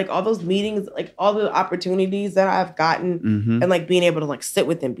for, all those meetings, all the opportunities that I've gotten and, being able to, sit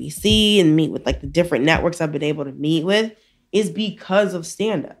with NBC and meet with, the different networks I've been able to meet with is because of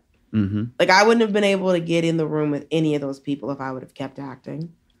stand-up. I wouldn't have been able to get in the room with any of those people if I would have kept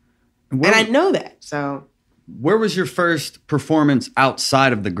acting. And I know that, so. Where was your first performance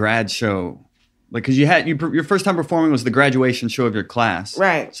outside of the grad show? Because your first time performing was the graduation show of your class.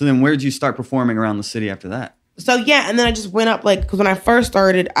 Right. So then where did you start performing around the city after that? So, yeah, and then I just went up, because when I first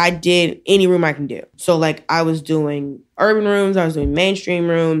started, I did any room I can do. So, I was doing urban rooms, I was doing mainstream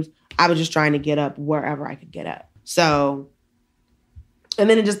rooms. I was just trying to get up wherever I could get up. So, and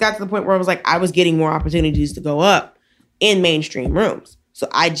then it just got to the point where I was I was getting more opportunities to go up in mainstream rooms. So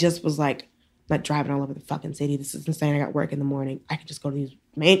I just was not driving all over the fucking city. This is insane. I got work in the morning. I could just go to these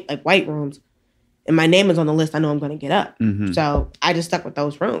white rooms, and my name is on the list. I know I'm going to get up. So I just stuck with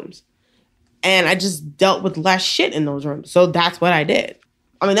those rooms. And I just dealt with less shit in those rooms. So that's what I did.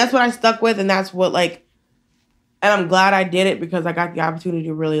 I mean, that's what I stuck with. And that's what and I'm glad I did it because I got the opportunity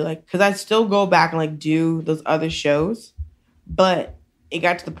to really because I still go back and do those other shows. But it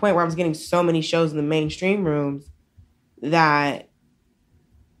got to the point where I was getting so many shows in the mainstream rooms that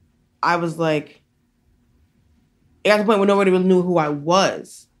I was it got to the point where nobody really knew who I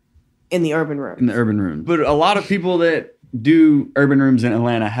was in the urban room. In the urban room. But a lot of people that do urban rooms in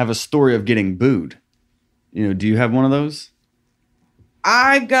Atlanta have a story of getting booed. Do you have one of those?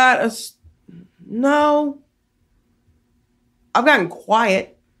 I got no. I've gotten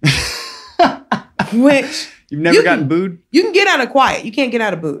quiet. Which you've never gotten booed? You can get out of quiet. You can't get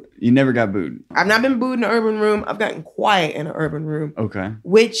out of booed. You never got booed? I've not been booed in an urban room. I've gotten quiet in an urban room. Okay.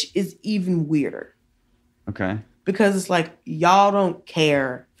 Which is even weirder. Okay. Because it's like, y'all don't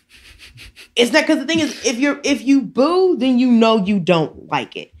care. It's not, because the thing is, if you boo, then you know you don't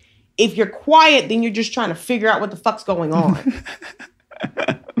like it. If you're quiet, then you're just trying to figure out what the fuck's going on.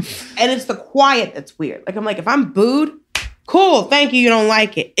 And it's the quiet that's weird. Like, I'm like, if I'm booed, cool, thank you don't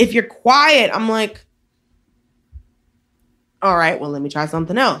like it. If you're quiet, I'm like, all right, well, let me try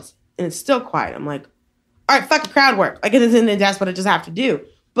something else. And it's still quiet. I'm like, all right, fuck the crowd work. Like, that's what I just have to do.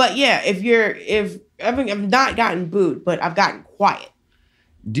 But yeah, I've not gotten booed, but I've gotten quiet.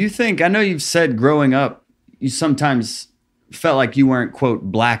 Do you think, I know you've said growing up, you sometimes felt like you weren't, quote,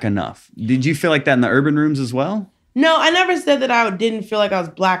 black enough. Did you feel like that in the urban rooms as well? No, I never said that I didn't feel like I was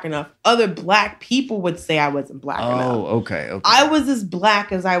black enough. Other black people would say I wasn't black enough. Oh, okay. I was as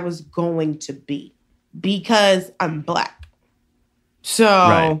black as I was going to be because I'm black.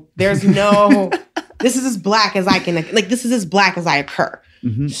 So there's no, this is as black as I can, like, this is as black as I occur.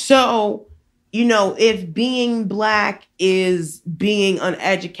 Mm-hmm. So, you know, if being black is being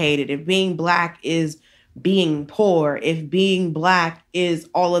uneducated, if being black is being poor, if being black is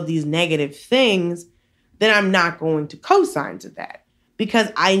all of these negative things, then I'm not going to co-sign to that because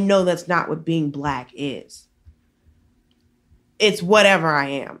I know that's not what being black is. It's whatever I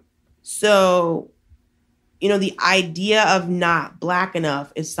am. So, you know, the idea of not black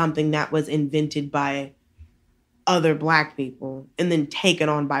enough is something that was invented by other black people and then taken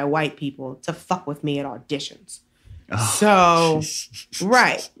on by white people to fuck with me at auditions. Oh, so, geez.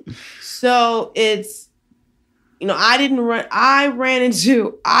 Right. So it's, you know, I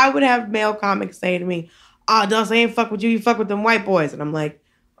would have male comics say to me, oh, Dulcé, I ain't fuck with you. You fuck with them white boys. And I'm like,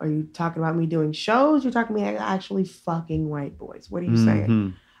 are you talking about me doing shows? You're talking about me actually fucking white boys. What are you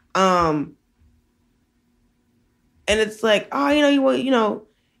saying? And it's like, oh, you know,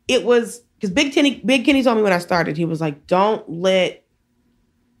 it was because Big Kenny told me when I started, he was like, don't let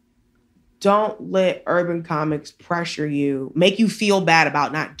urban comics pressure you, make you feel bad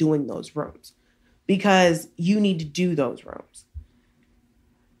about not doing those rooms because you need to do those rooms.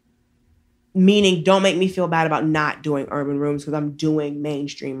 Meaning, don't make me feel bad about not doing urban rooms because I'm doing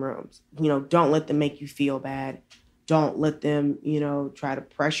mainstream rooms. You know, don't let them make you feel bad. Don't let them, you know, try to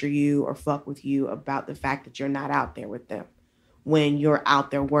pressure you or fuck with you about the fact that you're not out there with them. When you're out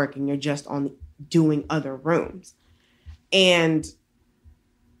there working, you're just doing other rooms. And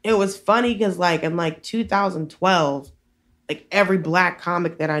it was funny because, like, in, like, 2012, like, every black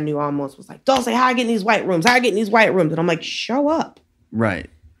comic that I knew almost was like, Dulcé, how I get in these white rooms? How I get in these white rooms? And I'm like, show up. Right.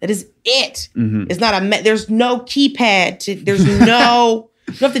 That is it. Mm-hmm. It's not there's no keypad there's no,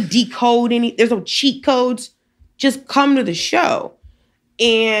 you don't have to decode there's no cheat codes. Just come to the show.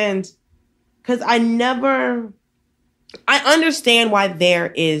 And because I understand why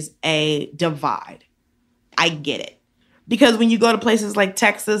there is a divide. I get it. Because when you go to places like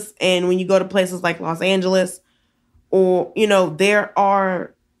Texas and when you go to places like Los Angeles, or, you know, there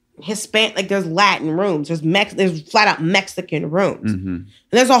are Hispanic, like there's Latin rooms, there's flat out Mexican rooms. Mm-hmm. And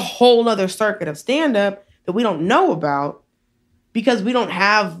there's a whole other circuit of stand-up that we don't know about because we don't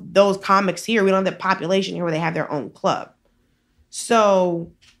have those comics here. We don't have that population here where they have their own club.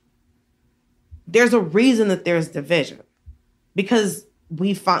 So there's a reason that there's division because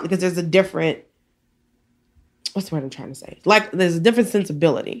there's a different, what's the word I'm trying to say? Like there's a different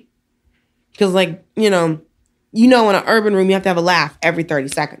sensibility because, like, you know, in an urban room, you have to have a laugh every 30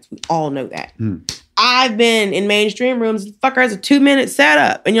 seconds. We all know that. Mm. I've been in mainstream rooms, the fucker has a 2-minute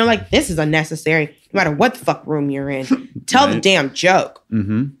setup. And you're like, this is unnecessary. No matter what the fuck room you're in. Tell the damn joke.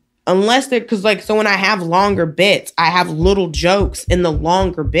 Mm-hmm. Unless because, like, so when I have longer bits, I have little jokes in the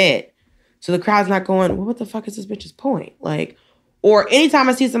longer bit. So the crowd's not going, well, what the fuck is this bitch's point? Like, or anytime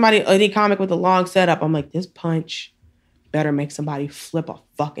I see any comic with a long setup, I'm like, this punch better make somebody flip a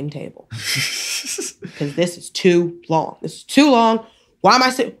fucking table. Because this is too long. This is too long. Why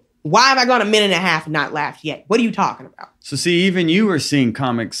have I gone a minute and a half and not laughed yet? What are you talking about? So see, even you are seeing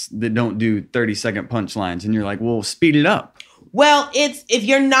comics that don't do 30-second punchlines, and you're like, well, speed it up. Well, if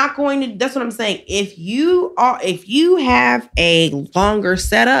you're not going to, that's what I'm saying. If you have a longer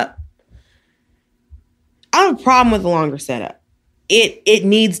setup, I have a problem with a longer setup. It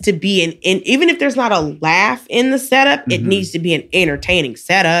needs to be even if there's not a laugh in the setup, mm-hmm. It needs to be an entertaining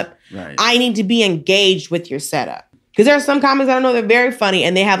setup. Right. I need to be engaged with your setup. Because there are some comics that I know they're very funny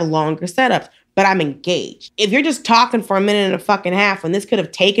and they have a longer setup, but I'm engaged. If you're just talking for a minute and a fucking half when this could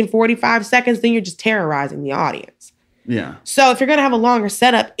have taken 45 seconds, then you're just terrorizing the audience. Yeah. So if you're going to have a longer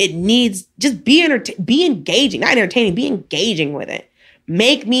setup, it needs just be engaging, not entertaining, be engaging with it.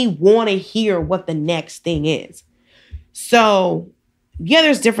 make me want to hear what the next thing is. So, yeah,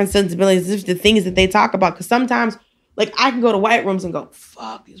 there's different sensibilities, there's the things that they talk about. Because sometimes, like, I can go to white rooms and go,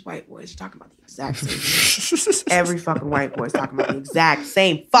 fuck, these white boys are talking about the exact same thing. Every fucking white boy is talking about the exact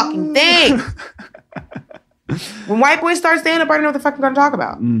same fucking thing. When white boys start stand up, I don't know what the fuck I'm going to talk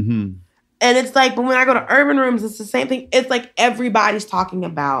about. Mm-hmm. And it's like, but when I go to urban rooms, it's the same thing. It's like everybody's talking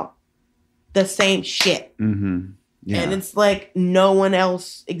about the same shit. Mm-hmm. Yeah. And it's like no one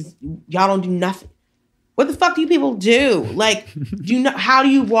else, y'all don't do nothing. What the fuck do you people do? Like, how do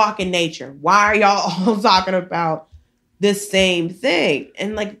you walk in nature? Why are y'all all talking about the same thing?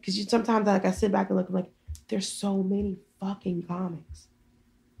 And like, because sometimes like I sit back and look, I'm like, there's so many fucking comics.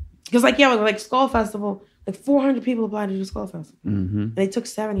 Because like, yeah, like Skull Festival, like 400 people applied to the Skull Festival. Mm-hmm. And they took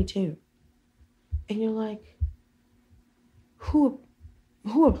 72. And you're like, who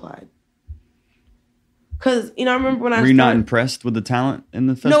applied? Because, I remember when I was... Were you not impressed with the talent in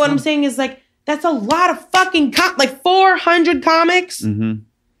the festival? No, what I'm saying is, like, that's a lot of fucking... like, 400 comics. Mm-hmm.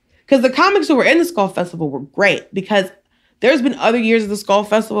 Because the comics who were in the Skull Festival were great. Because there's been other years of the Skull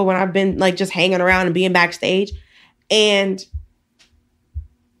Festival when I've been, like, just hanging around and being backstage. And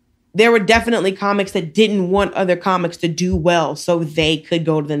there were definitely comics that didn't want other comics to do well so they could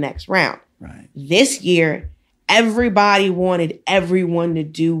go to the next round. Right. This year, everybody wanted everyone to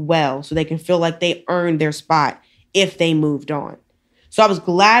do well so they can feel like they earned their spot if they moved on. So I was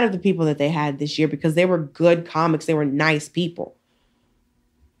glad of the people that they had this year because they were good comics. They were nice people.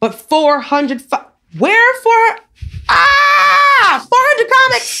 But 400... where 400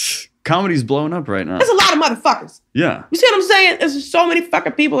 comics? Comedy's blowing up right now. That's a lot of motherfuckers. Yeah. You see what I'm saying? There's so many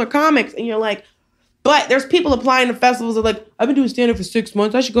fucking people are comics and you're like... But there's people applying to festivals that are like, I've been doing stand-up for 6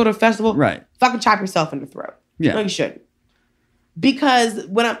 months. I should go to a festival. Right. Fucking chop yourself in the throat. Yeah. No, you shouldn't. Because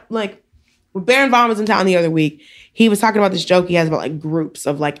when I'm like, when Baron Vaughn was in town the other week, he was talking about this joke he has about like groups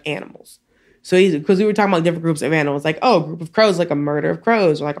of like animals. So because we were talking about different groups of animals, like, oh, a group of crows, like a murder of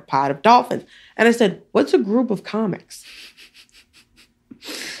crows, or like a pod of dolphins. And I said, what's a group of comics?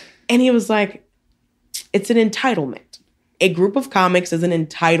 And he was like, it's an entitlement. A group of comics is an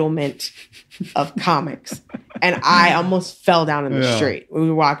entitlement of comics. And I almost fell down in the street when we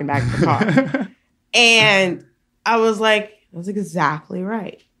were walking back to the car. And I was like, that's exactly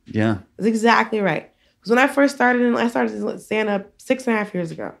right. Yeah. That's exactly right. Because when I first started, I started stand-up 6.5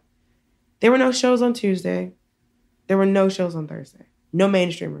 years ago. There were no shows on Tuesday. There were no shows on Thursday. No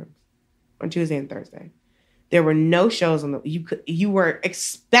mainstream rooms on Tuesday and Thursday. There were no shows on you were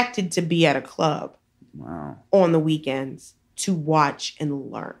expected to be at a club. Wow. On the weekends to watch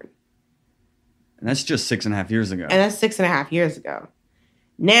and learn. And that's just 6.5 years ago. And that's 6.5 years ago.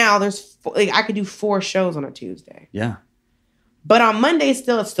 Now I could do 4 shows on a Tuesday. Yeah. But on Monday it's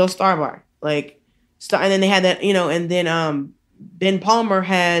still Star Bar. And then they had that, and then Ben Palmer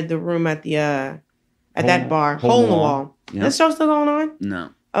had the room at the that bar, Hole in the Wall. Yep. That show still going on?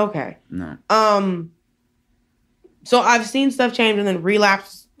 No. Okay. No. So I've seen stuff change and then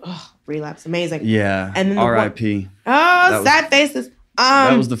Relapse. Relapse, amazing. Yeah. And then R.I.P. Sad faces.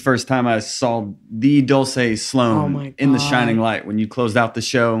 That was the first time I saw the Dulcé Sloan in the shining light when you closed out the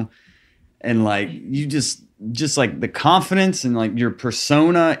show. And like, you just like the confidence and like your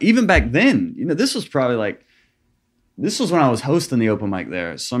persona, even back then, this was probably this was when I was hosting the open mic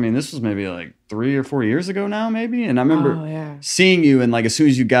there. So, I mean, this was maybe like 3 or 4 years ago now, maybe. And I remember seeing you and like, as soon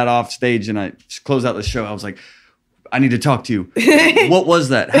as you got off stage and I closed out the show, I was like, I need to talk to you. What was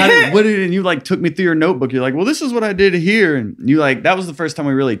that? And you like took me through your notebook. You're like, well, this is what I did here. And you like, that was the first time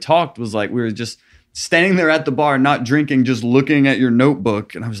we really talked, was like, we were just standing there at the bar, not drinking, just looking at your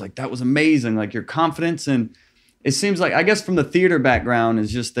notebook. And I was like, that was amazing. Like your confidence. And it seems like, I guess from the theater background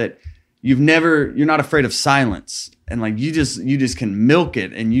is just that you're not afraid of silence. And like, you just can milk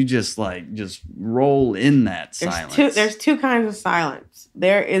it and you just roll in that silence. There's two kinds of silence.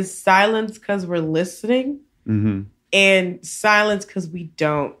 There is silence because we're listening. Mm-hmm. And silence because we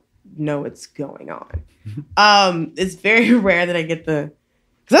don't know what's going on. It's very rare that I get because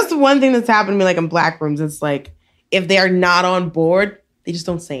that's the one thing that's happened to me, like in black rooms. It's like, if they are not on board, they just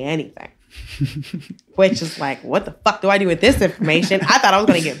don't say anything. Which is like, what the fuck do I do with this information? I thought I was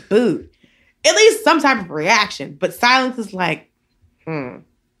going to get booed. At least some type of reaction. But silence is like, all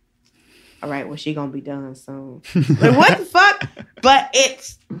right, well, she going to be done soon. Like, what the fuck?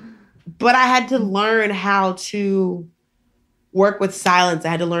 But I had to learn how to work with silence. I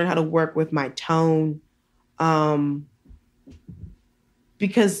had to learn how to work with my tone.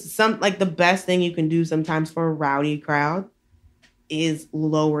 Because the best thing you can do sometimes for a rowdy crowd is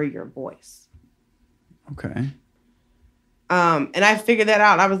lower your voice. Okay. And I figured that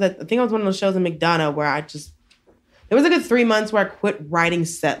out. I think I was one of those shows in McDonough where There was a good 3 months where I quit writing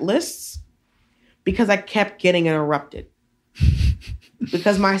set lists because I kept getting interrupted.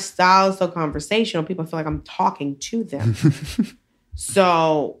 Because my style is so conversational, people feel like I'm talking to them.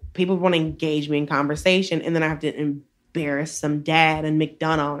 So people want to engage me in conversation, and then I have to embarrass some dad in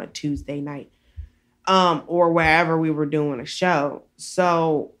McDonough on a Tuesday night, or wherever we were doing a show.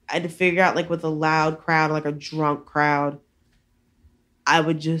 So I had to figure out, like, with a loud crowd, like a drunk crowd, I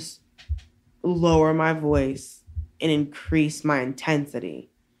would just lower my voice and increase my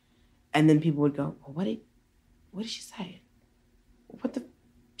intensity. And then people would go, well, what did she say? What the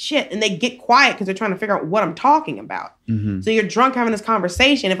shit? And they get quiet because they're trying to figure out what I'm talking about. Mm-hmm. So you're drunk having this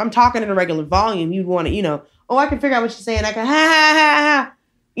conversation. If I'm talking at a regular volume, you'd want to, I can figure out what she's saying. I can ha, ha, ha,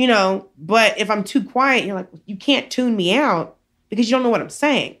 ha, But if I'm too quiet, you're like, you can't tune me out because you don't know what I'm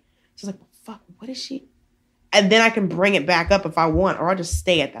saying. So it's like, well, fuck, what is she? And then I can bring it back up if I want, or I'll just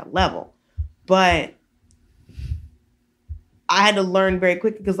stay at that level. But I had to learn very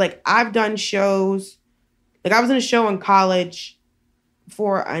quickly because, like, I've done shows. Like, I was in a show in college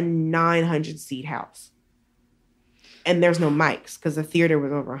for a 900-seat house. And there's no mics because the theater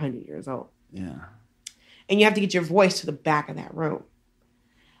was over 100 years old. Yeah. And you have to get your voice to the back of that room.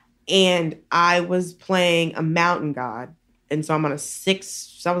 And I was playing a mountain god. And so I was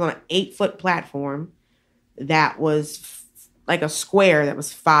on an 8-foot platform that was like a square that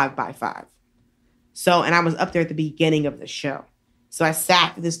was 5 by 5. So, and I was up there at the beginning of the show. So I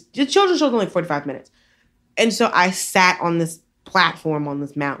sat, the children's show was only 45 minutes. And so I sat on this platform on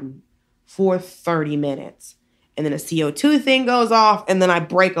this mountain for 30 minutes. And then a CO2 thing goes off, and then I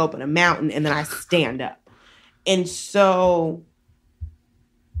break open a mountain, and then I stand up. And so,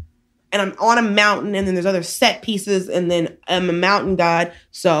 and I'm on a mountain, and then there's other set pieces, and then I'm a mountain god,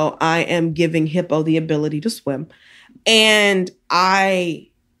 so I am giving Hippo the ability to swim. And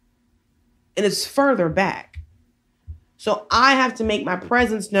it's further back. So I have to make my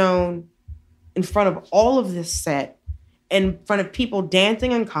presence known in front of all of this set, in front of people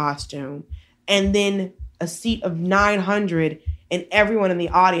dancing in costume, and then a seat of 900, and everyone in the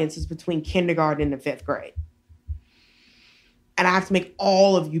audience is between kindergarten and 5th grade. And I have to make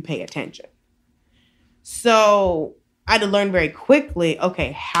all of you pay attention. So I had to learn very quickly,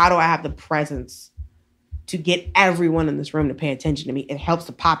 okay, how do I have the presence to get everyone in this room to pay attention to me? It helps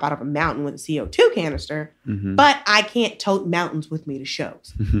to pop out of a mountain with a CO2 canister, but I can't tote mountains with me to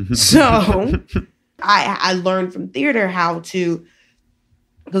shows. So I learned from theater how to,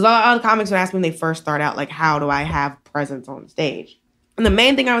 because all the comics would ask me when they first start out, like, how do I have presence on stage? And the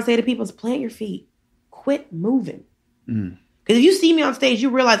main thing I would say to people is plant your feet. Quit moving. Because if you see me on stage, you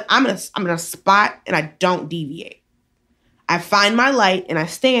realize I'm in a spot and I don't deviate. I find my light and I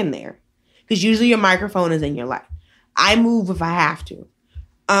stand there. Because usually your microphone is in your light. I move if I have to.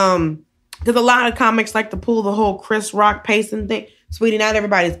 Because a lot of comics like to pull the whole Chris Rock pacing thing. Sweetie, not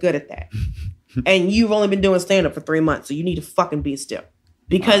everybody's good at that. And you've only been doing stand-up for 3 months, so you need to fucking be still.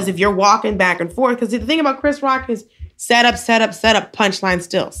 Because if you're walking back and forth, because the thing about Chris Rock is set up, punchline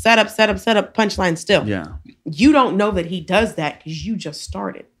still. Set up, punchline still. Yeah. You don't know that he does that because you just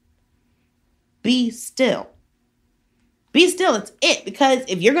started. Be still. Be still. It's it. Because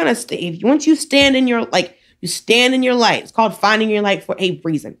if you're gonna once you stand in your you stand in your light. It's called finding your light for a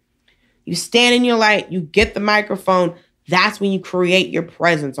reason. You stand in your light. You get the microphone. That's when you create your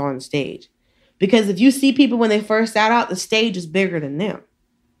presence on stage. Because if you see people when they first start out, the stage is bigger than them.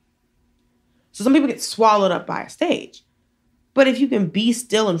 So some people get swallowed up by a stage. But if you can be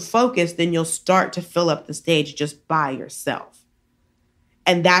still and focused, then you'll start to fill up the stage just by yourself.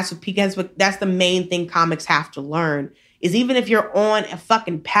 And that's the main thing comics have to learn, is even if you're on a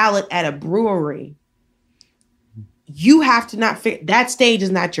fucking pallet at a brewery, you have to not figure, that stage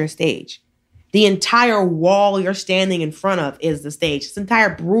is not your stage. The entire wall you're standing in front of is the stage. This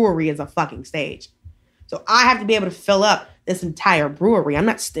entire brewery is a fucking stage. So I have to be able to fill up this entire brewery. I'm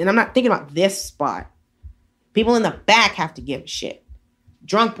not thinking about this spot. People in the back have to give a shit.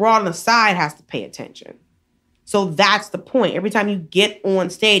 Drunk broad on the side has to pay attention. So that's the point. Every time you get on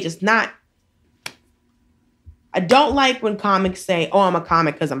stage, it's not... I don't like when comics say, oh, I'm a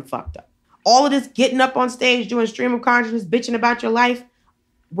comic because I'm fucked up. All of this getting up on stage, doing stream of consciousness, bitching about your life,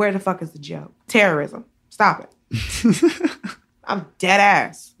 where the fuck is the joke? Terrorism. Stop it. I'm dead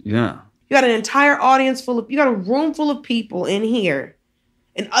ass. Yeah. You got an entire audience you got a room full of people in here,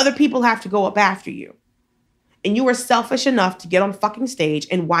 and other people have to go up after you. And you were selfish enough to get on fucking stage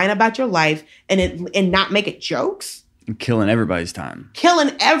and whine about your life and not make it jokes? And killing everybody's time.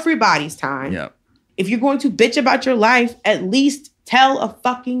 Killing everybody's time. Yep. If you're going to bitch about your life, at least tell a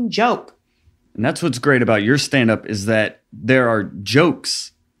fucking joke. And that's what's great about your stand-up, is that there are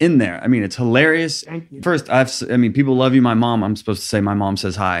jokes in there. I mean, it's hilarious. Thank you. First, people love you. My mom, I'm supposed to say my mom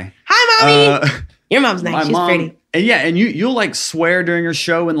says hi. Hi, mommy. Your mom's nice. She's pretty. And yeah, and you'll like swear during her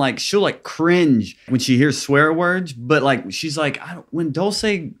show, and like she'll like cringe when she hears swear words. But like she's like, when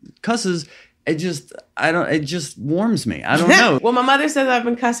Dulcé cusses, it just warms me. I don't know. Well, my mother says I've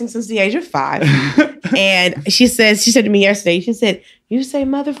been cussing since the age of 5. And she said to me yesterday, she said, "You say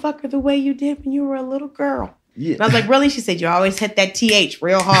motherfucker the way you did when you were a little girl." Yeah. And I was like, "Really?" She said, "You always hit that TH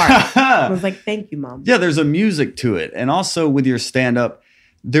real hard." I was like, "Thank you, Mom." Yeah, there's a music to it. And also with your stand-up,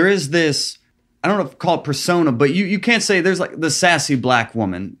 there is this, I don't know if call it persona, but you can't say there's like the sassy black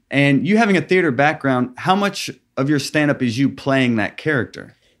woman. And you having a theater background, how much of your stand-up is you playing that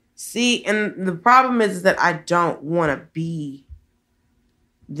character? See, and the problem is that I don't want to be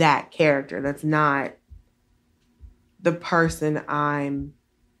that character. That's not the person I'm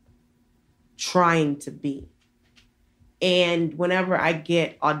trying to be. And whenever I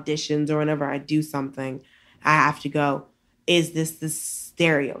get auditions or whenever I do something, I have to go, is this the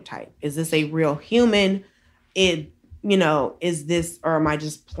stereotype? Is this a real human? Is this, or am I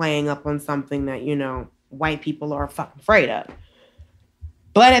just playing up on something that, white people are fucking afraid of?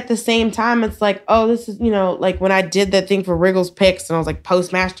 But at the same time, it's like, oh, this is, like when I did that thing for Wriggles Picks and I was like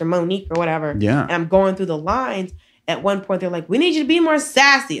Postmaster Monique or whatever. Yeah. And I'm going through the lines. At one point, they're like, "We need you to be more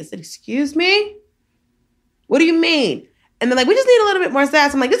sassy." I said, "Excuse me? What do you mean?" And they're like, "We just need a little bit more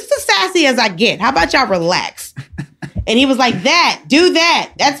sass." I'm like, "This is as sassy as I get. How about y'all relax?" And he was like, do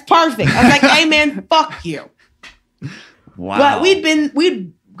that. That's perfect. I was like, "Hey, man, fuck you." Wow.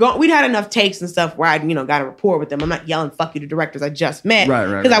 But we'd had enough takes and stuff where I, got a rapport with them. I'm not yelling "fuck you" to directors I just met.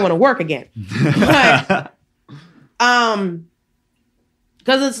 Right. Because I want to work again. But,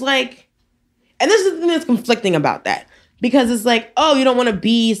 because it's like, and this is the thing that's conflicting about that. Because it's like, oh, you don't want to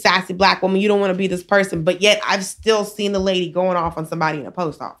be sassy black woman. You don't want to be this person. But yet I've still seen the lady going off on somebody in a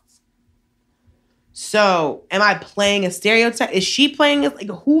post office. So am I playing a stereotype? Is she playing it?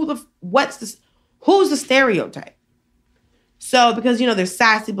 Like, who's the stereotype? So because, there's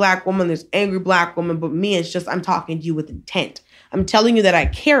sassy black woman, there's angry black woman. But me, it's just, I'm talking to you with intent. I'm telling you that I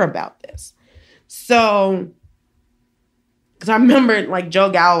care about this. So, because I remember like Joe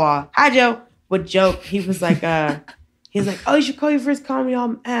Galwa, hi Joe, would joke. He was like, he's like, "Oh, you should call your first comedy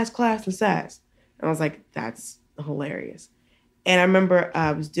album Ass, Class, and Sass." And I was like, that's hilarious. And I remember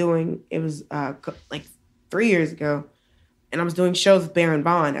it was like 3 years ago, and I was doing shows with Baron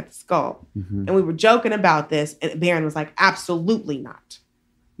Vaughn at the Skull. Mm-hmm. And we were joking about this, and Baron was like, "Absolutely not.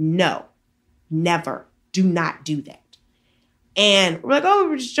 No, never. Do not do that." And we're like, "Oh, we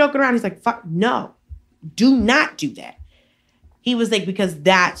were just joking around." He's like, "Fuck, no, do not do that." He was like, "Because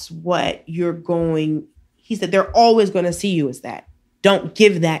that's what you're going..." He said, "They're always going to see you as that. Don't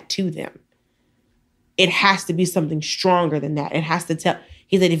give that to them. It has to be something stronger than that. It has to tell..."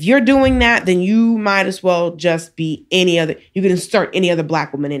 He said, "If you're doing that, then you might as well just be any other... You can insert any other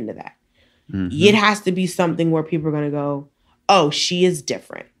black woman into that." Mm-hmm. It has to be something where people are going to go, "Oh, she is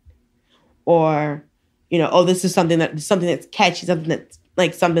different." Or, "Oh, this is something that's catchy,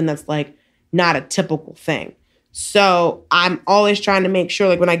 something that's like not a typical thing." So I'm always trying to make sure,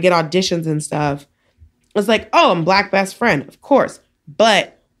 like when I get auditions and stuff, it's like, "Oh, I'm black best friend," of course.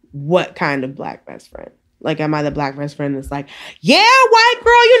 But what kind of black best friend? Like, am I the black best friend that's like, "Yeah, white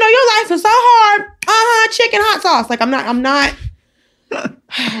girl, your life is so hard. Chicken hot sauce." Like, I'm not.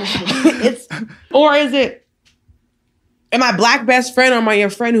 Or is it, am I black best friend or am I your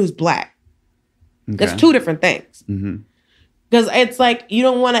friend who's black? Okay. That's two different things. Mm-hmm. Because it's like, you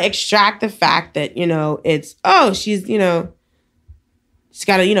don't want to extract the fact that, it's, oh, she's, she's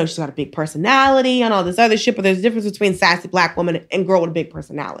got a big personality and all this other shit. But there's a difference between sassy black woman and girl with a big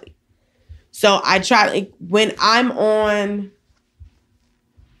personality. So I try, like, when I'm on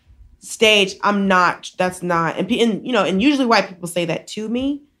stage, that's not, and usually white people say that to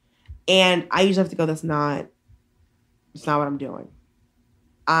me. And I usually have to go, it's not what I'm doing.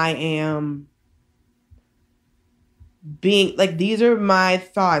 I am being, like, these are my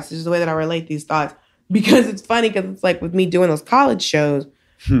thoughts. This is the way that I relate these thoughts. Because it's funny, because it's like with me doing those college shows,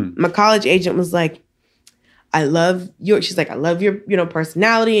 my college agent was like, I love your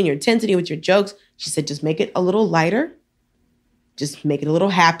personality and your intensity with your jokes. She said, just make it a little lighter. Just make it a little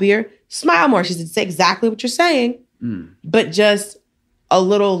happier. Smile more. She said, say exactly what you're saying, but just a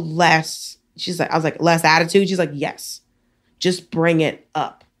little less. I was like, less attitude? She's like, yes. Just bring it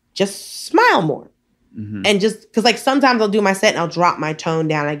up. Just smile more. Mm-hmm. And just, because like sometimes I'll do my set and I'll drop my tone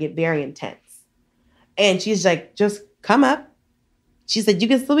down. I get very intense. And she's like, just come up. She said, you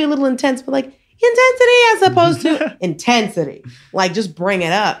can still be a little intense, but like, intensity as opposed to intensity. Like, just bring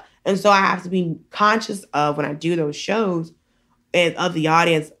it up. And so I have to be conscious of, when I do those shows, and of the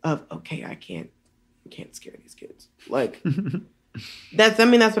audience of, okay, I can't scare these kids. Like, that's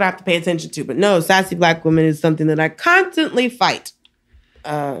what I have to pay attention to. But no, sassy black woman is something that I constantly fight.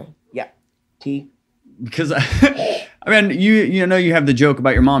 Yeah. T. Because I mean, you know, you have the joke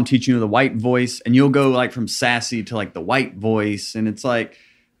about your mom teaching you the white voice, and you'll go like from sassy to like the white voice, and it's like,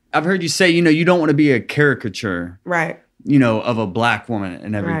 I've heard you say, you know, you don't want to be a caricature, right? You know, of a black woman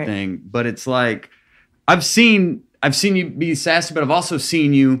and everything, right. But it's like, I've seen you be sassy, but I've also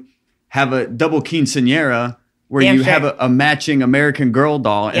seen you have a double quinceañera where you have a matching American Girl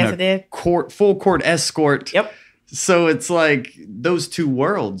doll and a full court escort. Yep. So it's like those two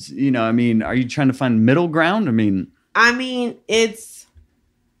worlds, you know, I mean, are you trying to find middle ground? I mean, it's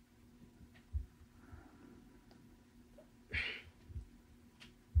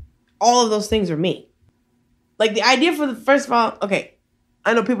all of those things are me. Like the idea first of all, okay,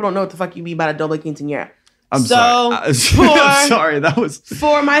 I know people don't know what the fuck you mean by a double quinceañera. I'm sorry. I'm sorry. That was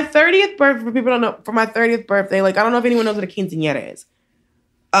for my 30th birthday. For people who don't know, for my 30th birthday, like I don't know if anyone knows what a quinceañera is.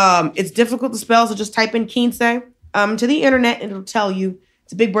 It's difficult to spell, so just type in quince to the internet, and it'll tell you.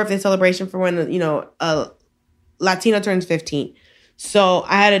 It's a big birthday celebration for when, you know, a Latino turns 15. So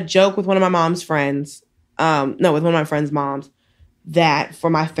I had a joke with one of my mom's friends, with one of my friend's moms, that for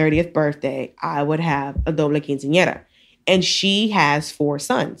my 30th birthday, I would have a doble quinceañera. And she has 4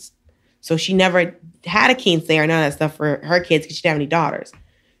 sons. So she never had a quince or none of that stuff for her kids because she didn't have any daughters.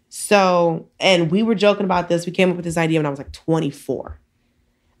 So, and we were joking about this. We came up with this idea when I was like 24.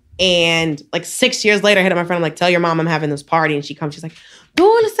 And like 6 years later, I hit up my friend. I'm like, tell your mom I'm having this party. And she comes, she's like,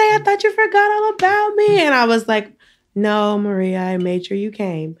 Dulcé, I thought you forgot all about me. And I was like, no, Maria, I made sure you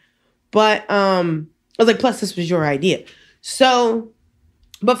came. But I was like, plus this was your idea. So,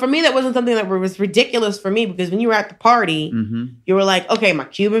 but for me, that wasn't something that was ridiculous for me, because when you were at the party, you were like, okay, my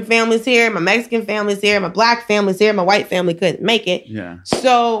Cuban family's here, my Mexican family's here, my black family's here, my white family couldn't make it. Yeah.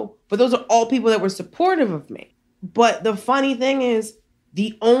 So, but those are all people that were supportive of me. But the funny thing is,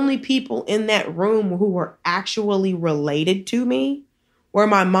 the only people in that room who were actually related to me were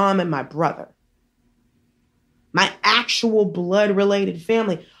my mom and my brother. My actual blood-related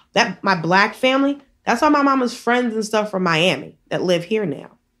family. That my black family, that's all my mama's friends and stuff from Miami that live here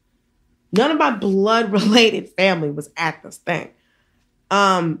now. None of my blood-related family was at this thing.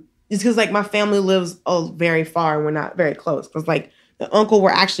 It's because, like, my family lives very far and we're not very close. Because, like, the uncle we're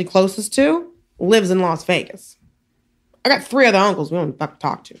actually closest to lives in Las Vegas. I got 3 other uncles we don't fucking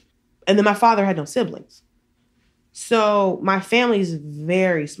talk to. And then my father had no siblings. So my family is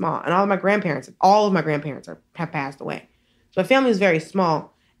very small. And all of my grandparents have passed away. So my family is very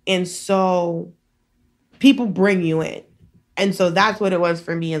small. And so people bring you in. And so that's what it was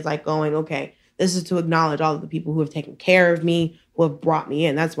for me, is like going, okay, this is to acknowledge all of the people who have taken care of me, who have brought me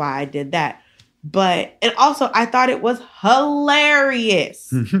in. That's why I did that. But, and also I thought it was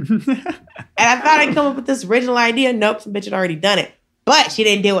hilarious. And I thought I'd come up with this original idea. Nope, some bitch had already done it. But she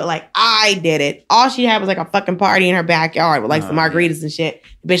didn't do it like I did it. All she had was like a fucking party in her backyard with like some margaritas and shit.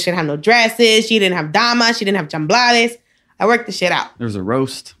 The bitch didn't have no dresses. She didn't have damas. She didn't have chamblades. I worked the shit out. There was a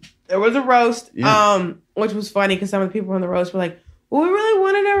roast. Yeah. Which was funny because some of the people on the roast were like, well, we really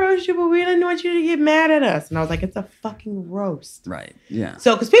wanted to roast you, but we didn't want you to get mad at us. And I was like, it's a fucking roast. Right. Yeah.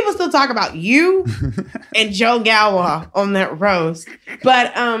 So, because people still talk about you and Joe Galwa on that roast.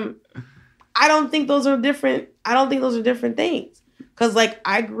 But I don't think those are different. I don't think those are different things. Because, like,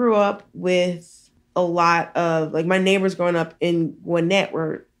 I grew up with a lot of, like, my neighbors growing up in Gwinnett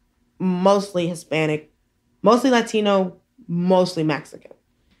were mostly Hispanic, mostly Latino, mostly Mexican.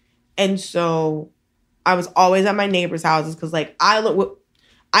 And so I was always at my neighbors' houses because, like, I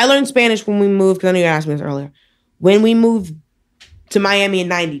learned Spanish when we moved, because I know you asked me this earlier. When we moved to Miami in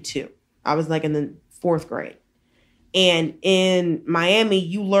 92, I was, like, in the 4th grade. And in Miami,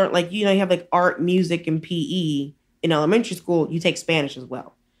 you learn, like, you know, you have, like, art, music, and PE. In elementary school, you take Spanish as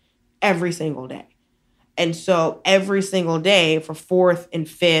well. Every single day. And so every single day for 4th and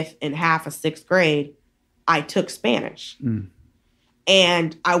 5th and half of 6th grade, I took Spanish.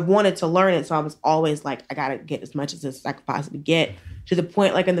 And I wanted to learn it. So I was always like, I got to get as much as I could possibly get. To the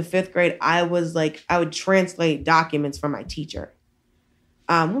point, like in the 5th grade, I was like, I would translate documents for my teacher.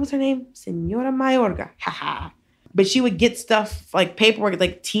 What was her name? Senora Mayorga. Haha. But she would get stuff like paperwork,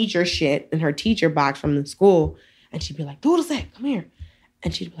 like teacher shit in her teacher box from the school. And she'd be like, Dulcé, come here.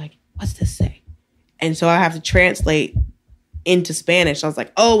 And she'd be like, what's this say? And so I have to translate into Spanish. I was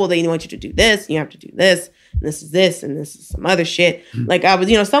like, oh, well, they want you to do this. You have to do this. And this, and this is some other shit. Like I was,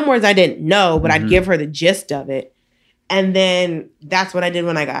 you know, some words I didn't know, but I'd give her the gist of it. And then that's what I did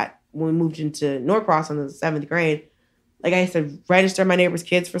when we moved into Norcross in the 7th grade. Like I used to register my neighbors'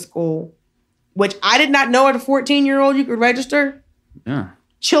 kids for school. which I did not know at a 14-year-old you could register. Yeah.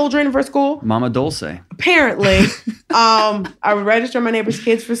 Children for school. Mama Dulcé. Apparently. I would register my neighbor's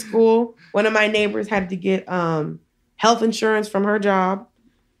kids for school. One of my neighbors had to get health insurance from her job.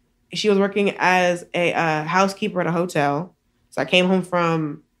 She was working as a housekeeper at a hotel. So I came home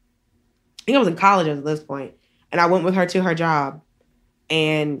from, I think I was in college at this point, and I went with her to her job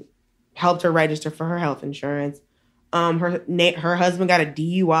and helped her register for her health insurance. Her husband got a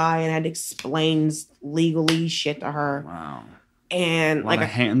DUI and had to explain legally shit to her. Wow. And like a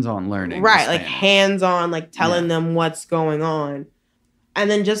hands-on learning. Right, like hands-on, like telling them what's going on. And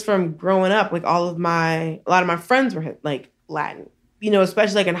then just from growing up, like a lot of my friends were like Latin,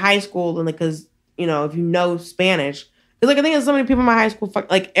 especially like in high school, and like, cause if you know Spanish, because like I think there's so many people in my high school,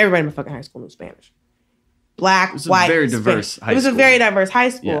 like everybody in my fucking high school knew Spanish. Black, white, very diverse high school. It was a very diverse high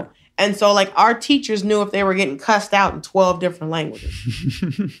school. Yeah. And so like our teachers knew if they were getting cussed out in 12 different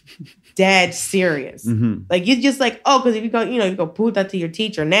languages. Dead serious. Mm-hmm. Like you just like, because if you go, you go put that to your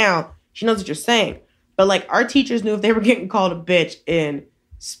teacher now, she knows what you're saying. But like our teachers knew if they were getting called a bitch in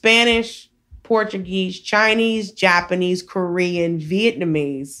Spanish, Portuguese, Chinese, Japanese, Korean,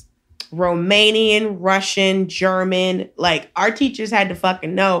 Vietnamese, Romanian, Russian, German. Like our teachers had to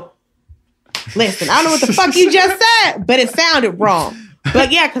fucking know. Listen, I don't know what the fuck you just said, but it sounded wrong.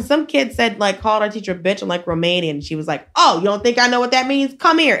 But yeah, because some kid said, like, called our teacher a bitch in, like, Romanian. And she was like, oh, you don't think I know what that means?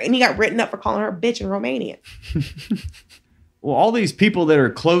 Come here. And he got written up for calling her a bitch in Romanian. Well, all these people that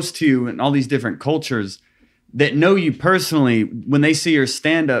are close to you and all these different cultures that know you personally, when they see your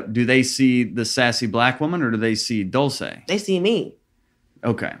stand-up, do they see the sassy black woman or do they see Dulcé? They see me.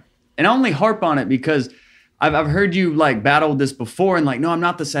 Okay. And I only harp on it because I've heard you like battle this before and like, no, I'm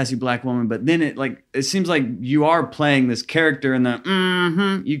not the sassy black woman. But then it seems like you are playing this character and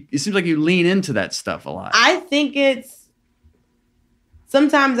it seems like you lean into that stuff a lot. I think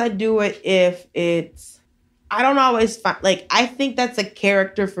sometimes I do it if I don't always find, like, I think that's a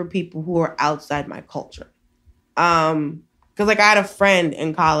character for people who are outside my culture. Because like I had a friend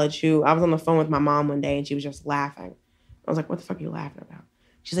in college who I was on the phone with my mom one day and she was just laughing. I was like, what the fuck are you laughing about?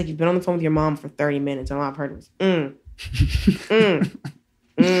 She's like, you've been on the phone with your mom for 30 minutes. And all I've heard was,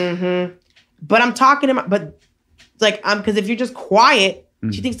 But I'm talking to but like, because if you're just quiet,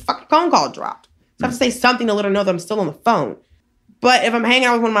 she thinks the fucking phone call dropped. So I have to say something to let her know that I'm still on the phone. But if I'm hanging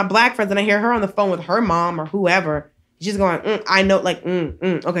out with one of my black friends and I hear her on the phone with her mom or whoever, she's going, I know, like,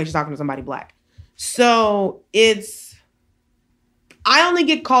 okay, she's talking to somebody black. So I only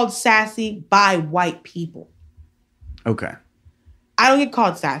get called sassy by white people. Okay. I don't get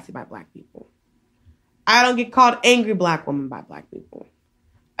called sassy by black people. I don't get called angry black woman by black people.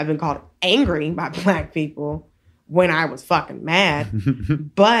 I've been called angry by black people when I was fucking mad.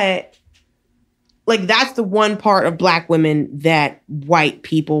 But like that's the one part of black women that white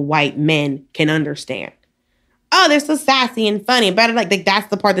people, white men can understand. Oh, they're so sassy and funny. But like that's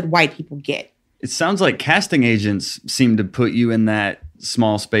the part that white people get. It sounds like casting agents seem to put you in that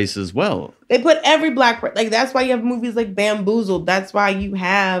small space as well. They put every black, like that's why you have movies like Bamboozled. That's why you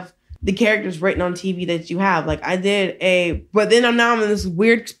have the characters written on TV that you have. Like I did but then now I'm in this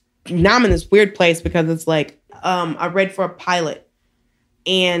weird place because it's like, I read for a pilot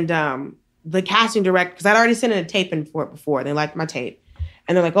and the casting director, because I'd already sent in a tape in for it before. They liked my tape.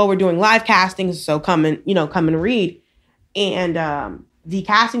 And they're like, oh, we're doing live casting, so come and read. And the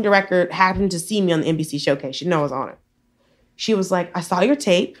casting director happened to see me on the NBC showcase. She didn't know I was on it. She was like, I saw your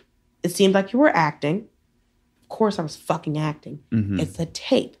tape. It seemed like you were acting. Of course I was fucking acting. Mm-hmm. It's a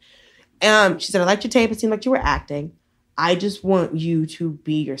tape. She said, I liked your tape. It seemed like you were acting. I just want you to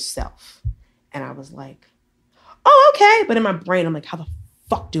be yourself. And I was like, oh, okay. But in my brain, I'm like, how the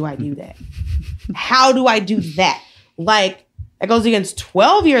fuck do I do that? How do I do that? Like, that goes against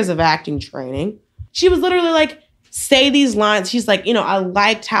 12 years of acting training. She was literally like, say these lines. She's like, I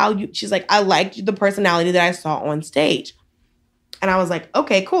liked I liked the personality that I saw on stage. And I was like,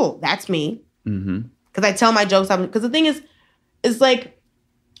 okay, cool. That's me. Mm-hmm. Because I tell my jokes. Because the thing is, it's like,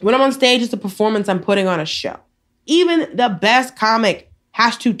 when I'm on stage, it's a performance. I'm putting on a show. Even the best comic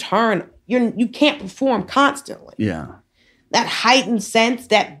has to turn. You can't perform constantly. Yeah. That heightened sense,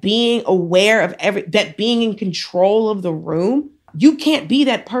 that being aware of that being in control of the room, you can't be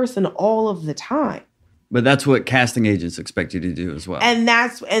that person all of the time. But that's what casting agents expect you to do as well.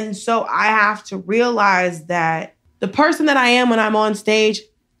 And so I have to realize that the person that I am when I'm on stage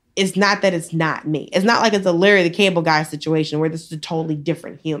is not that it's not me. It's not like it's a Larry the Cable Guy situation where this is a totally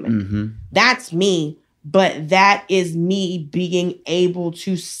different human. Mm-hmm. That's me, but that is me being able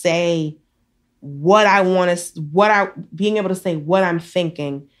to say what I want to, being able to say what I'm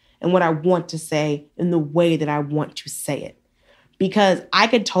thinking and what I want to say in the way that I want to say it. because I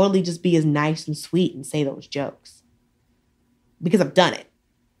could totally just be as nice and sweet and say those jokes because I've done it.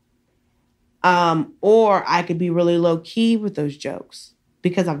 Or I could be really low key with those jokes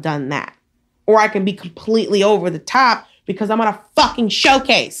because I've done that. Or I can be completely over the top because I'm on a fucking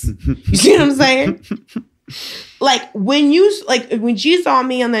showcase. You see what I'm saying? Like when she saw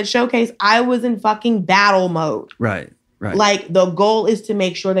me on that showcase, I was in fucking battle mode. Right. Like the goal is to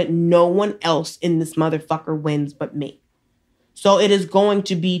make sure that no one else in this motherfucker wins but me. So it is going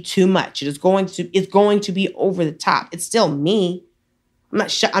to be too much. It's going to be over the top. It's still me.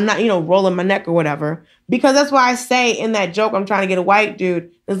 I'm not, rolling my neck or whatever. Because that's why I say in that joke, I'm trying to get a white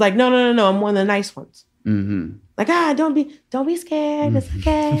dude. It's like, no. I'm one of the nice ones. Mm-hmm. Like, don't be scared. It's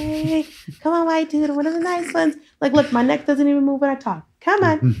okay. Come on, white dude. I'm one of the nice ones. Like, look, my neck doesn't even move when I talk. Come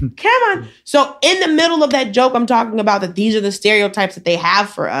on. So in the middle of that joke, I'm talking about that these are the stereotypes that they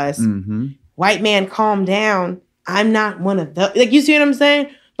have for us. Mm-hmm. White man, calm down. I'm not one of those. Like, you see what I'm saying?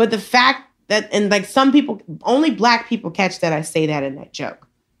 But the fact that, and like some people, only black people catch that I say that in that joke.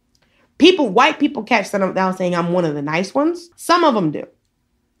 White people catch that I'm saying I'm one of the nice ones. Some of them do.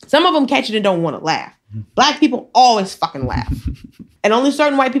 Some of them catch it and don't want to laugh. Black people always fucking laugh. And only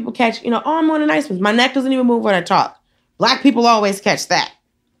certain white people catch, I'm one of the nice ones. My neck doesn't even move when I talk. Black people always catch that.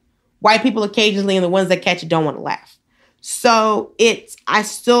 White people occasionally, and the ones that catch it don't want to laugh. So I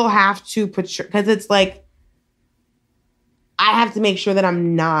still have to portray, because it's like, I have to make sure that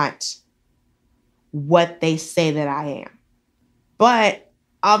I'm not what they say that I am. But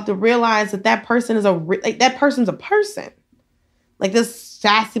I have to realize that person is that person's a person. Like this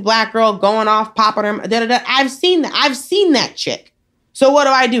sassy black girl going off, popping her, da-da-da. I've seen that. I've seen that chick. So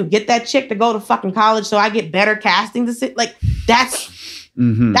what do? Get that chick to go to fucking college so I get better casting to sit? Like, that's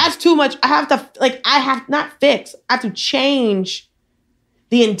too much. I have to change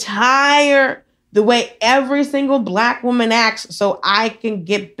the way every single black woman acts so I can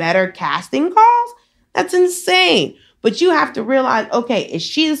get better casting calls. That's insane. But you have to realize, okay, is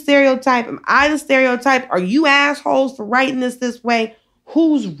she the stereotype? Am I the stereotype? Are you assholes for writing this way?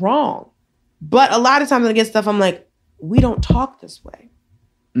 Who's wrong? But a lot of times I get stuff, I'm like, we don't talk this way.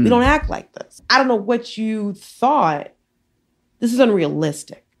 We don't act like this. I don't know what you thought. This is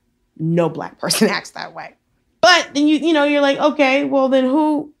unrealistic. No black person acts that way. But then you're like, okay, well then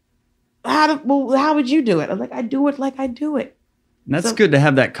how would you do it? I'm like, I do it like I do it. And that's good to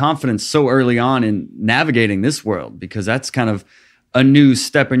have that confidence so early on in navigating this world, because that's kind of a new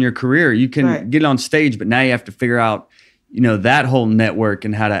step in your career. You can get on stage, but now you have to figure out, that whole network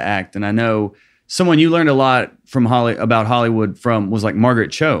and how to act. And I know someone you learned a lot from about Hollywood from was like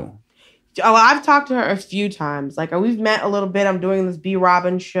Margaret Cho. Oh, I've talked to her a few times. Like we've met a little bit. I'm doing this B.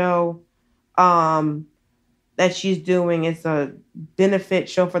 Robin show that she's doing. It's a benefit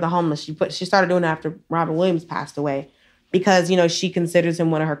show for the homeless. She started doing it after Robin Williams passed away. Because, she considers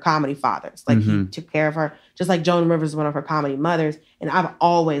him one of her comedy fathers. Like, he took care of her, just like Joan Rivers is one of her comedy mothers. And I've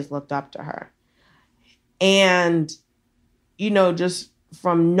always looked up to her. And, just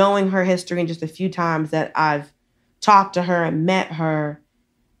from knowing her history and just a few times that I've talked to her and met her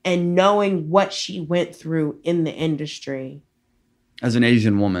and knowing what she went through in the industry. As an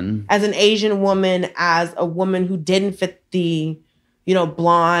Asian woman. As a woman who didn't fit the,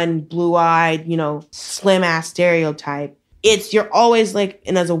 blonde, blue-eyed, slim-ass stereotype. You're always like,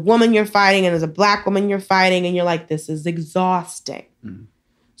 and as a woman you're fighting, and as a black woman you're fighting, and you're like, this is exhausting.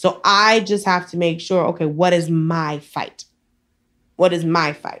 So I just have to make sure, okay, what is my fight? What is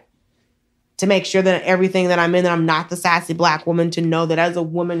my fight? To make sure that everything that I'm in, that I'm not the sassy black woman, to know that as a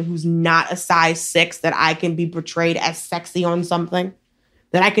woman who's not a size 6, that I can be portrayed as sexy on something,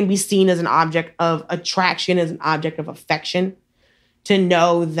 that I can be seen as an object of attraction, as an object of affection. To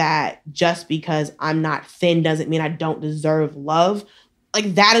know that just because I'm not thin doesn't mean I don't deserve love.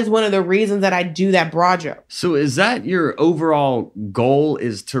 Like, that is one of the reasons that I do that broad joke. So is that your overall goal,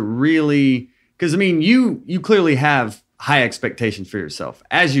 is to really, because you clearly have high expectations for yourself,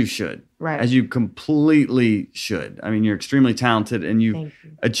 as you should. Right. As you completely should. You're extremely talented and you've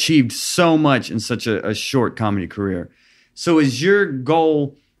achieved so much in such a short comedy career. So is your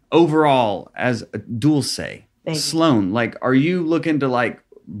goal overall as a Dulcé, Sloan, like, are you looking to like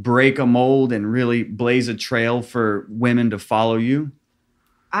break a mold and really blaze a trail for women to follow you?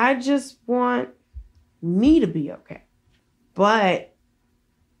 I just want me to be okay. But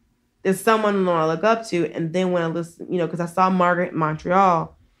there's someone I look up to. And then when I listen, because I saw Margaret in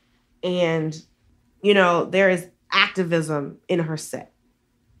Montreal, and, there is activism in her set.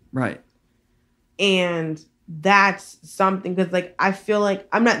 Right. And that's something, because like, I feel like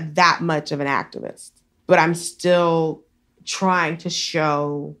I'm not that much of an activist. But I'm still trying to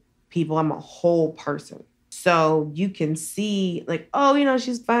show people I'm a whole person. So you can see like, oh,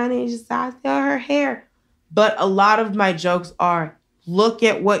 she's funny. She's I feel her hair. But a lot of my jokes are, look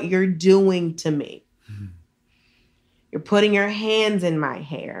at what you're doing to me. You're putting your hands in my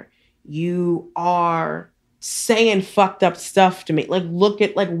hair. You are saying fucked up stuff to me. Like,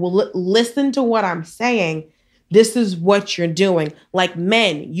 listen to what I'm saying. This is what you're doing. Like,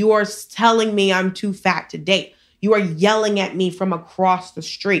 men, you are telling me I'm too fat to date. You are yelling at me from across the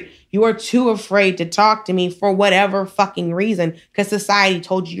street. You are too afraid to talk to me for whatever fucking reason because society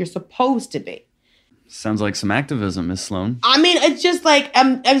told you you're supposed to be. Sounds like some activism, Miss Sloan. I mean, it's just like, I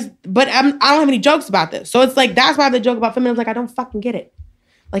don't have any jokes about this. So it's like, that's why the joke about feminism is like, I don't fucking get it.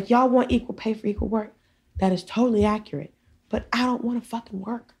 Like, y'all want equal pay for equal work. That is totally accurate. But I don't want to fucking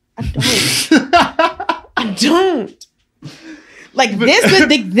work. I don't. I don't. Like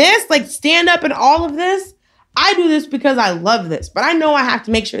this, like stand up and all of this. I do this because I love this. But I know I have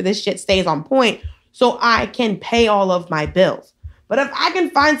to make sure this shit stays on point so I can pay all of my bills. But if I can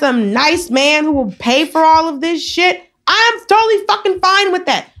find some nice man who will pay for all of this shit, I'm totally fucking fine with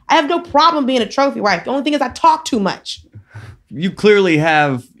that. I have no problem being a trophy wife. The only thing is I talk too much. You clearly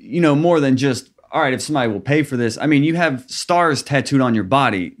have, more than just, all right, if somebody will pay for this. I mean, you have stars tattooed on your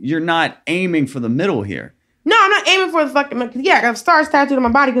body. You're not aiming for the middle here. No, I'm not aiming for the fucking, yeah, I got stars tattooed on my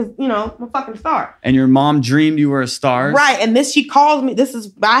body because, I'm a fucking star. And your mom dreamed you were a star? Right, and she calls me,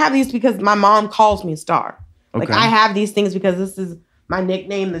 I have these because my mom calls me a star. Okay. Like, I have these things because this is my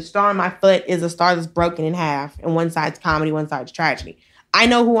nickname. The star on my foot is a star that's broken in half. And one side's comedy, one side's tragedy. I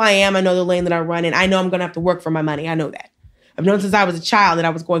know who I am. I know the lane that I run in. I know I'm going to have to work for my money. I know that. I've known since I was a child that I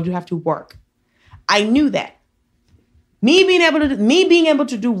was going to have to work. I knew that. Me being able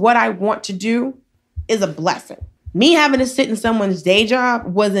to do what I want to do is a blessing. Me having to sit in someone's day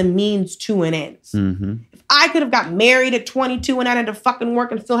job was a means to an end. Mm-hmm. If I could have got married at 22 and I had to fucking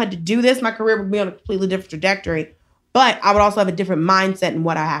work and still had to do this, my career would be on a completely different trajectory. But I would also have a different mindset in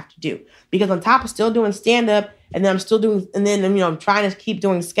what I have to do. Because on top of still doing stand-up, and then I'm still doing, and then, I'm trying to keep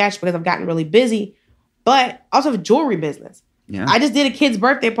doing sketch because I've gotten really busy. But I also have a jewelry business. Yeah. I just did a kid's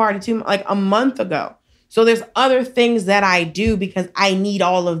birthday party a month ago. So there's other things that I do because I need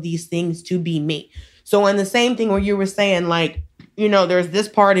all of these things to be me. So in the same thing where you were saying, like, there's this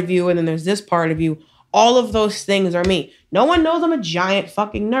part of you and then there's this part of you. All of those things are me. No one knows I'm a giant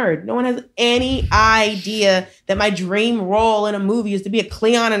fucking nerd. No one has any idea that my dream role in a movie is to be a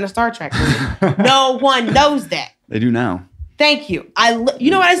Cleon in a Star Trek movie. No one knows that. They do now. Thank you.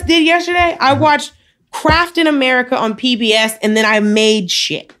 You know what I just did yesterday? I watched Craft in America on PBS and then I made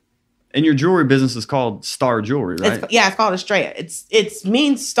shit. And your jewelry business is called Star Jewelry, right? It's called Estrella. It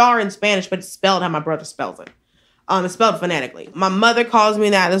means star in Spanish, but it's spelled how my brother spells it. It's spelled phonetically. My mother calls me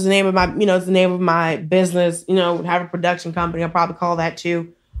that. That's the name of my, it's the name of my business. Have a production company. I'll probably call that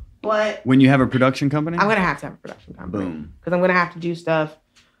too. But when you have a production company? I'm going to have a production company. Boom. Because I'm going to have to do stuff.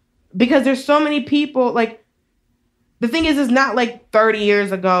 Because there's so many people, like, the thing is, it's not like 30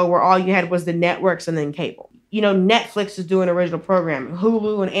 years ago where all you had was the networks and then cable. Netflix is doing original programming.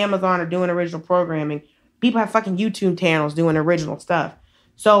 Hulu and Amazon are doing original programming. People have fucking YouTube channels doing original stuff.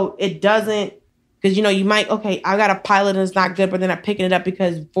 So it doesn't, because, you might, okay, I got a pilot and it's not good, but they're not picking it up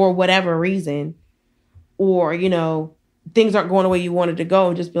because for whatever reason, or, things aren't going the way you wanted to go,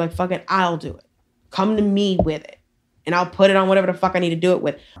 and just be like, fuck it, I'll do it. Come to me with it. And I'll put it on whatever the fuck I need to do it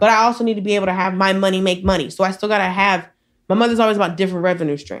with. But I also need to be able to have my money make money. So I still got to have, my mother's always about different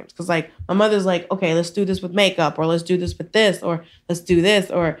revenue streams. Because, like, my mother's like, okay, let's do this with makeup, or let's do this with this, or let's do this,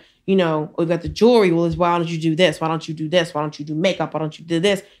 or, we've got the jewelry. Well, why don't you do this? Why don't you do this? Why don't you do makeup? Why don't you do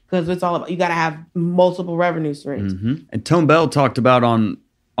this? Because it's all about, you got to have multiple revenue streams. Mm-hmm. And Tone Bell talked about on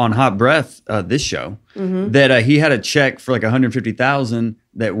Hot Breath, this show, mm-hmm. that he had a check for like $150,000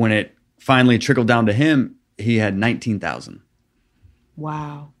 that when it finally trickled down to him, he had $19,000.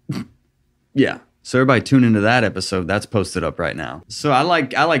 Wow. Yeah. So everybody tune into that episode. That's posted up right now. So I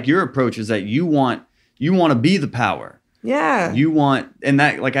like your approach is that you want to be the power. Yeah. You want, and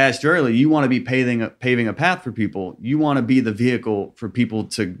that, like I asked you earlier, you want to be paving a path for people. You want to be the vehicle for people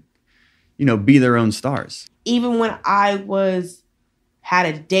to, be their own stars. Even when I had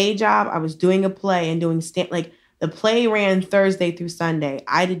a day job, I was doing a play and doing the play ran Thursday through Sunday.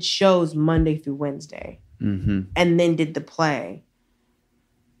 I did shows Monday through Wednesday, mm-hmm. and then did the play,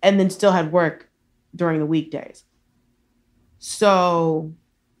 and then still had work during the weekdays. So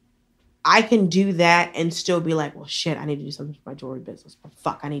I can do that and still be like, well, shit, I need to do something for my jewelry business. Or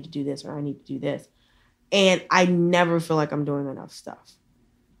fuck, I need to do this, or I need to do this. And I never feel like I'm doing enough stuff.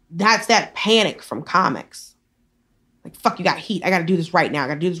 That's that panic from comics. Like, fuck, you got heat. I got to do this right now. I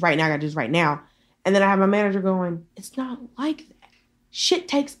got to do this right now. I got to do this right now. And then I have my manager going, it's not like that. Shit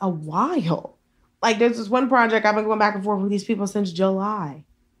takes a while. Like, there's this one project I've been going back and forth with these people since July.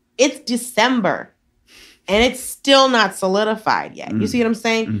 It's December. And it's still not solidified yet. You see what I'm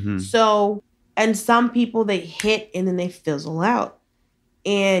saying? Mm-hmm. So, and some people, they hit and then they fizzle out.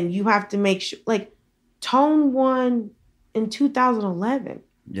 And you have to make sure, like, Tone won in 2011.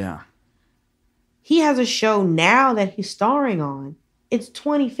 Yeah. He has a show now that he's starring on. It's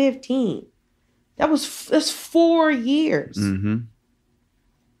 2015. That's 4 years. Mm-hmm.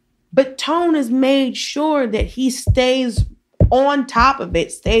 But Tone has made sure that he stays on top of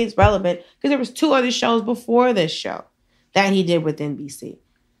it, stays relevant, because there was 2 other shows before this show that he did with NBC.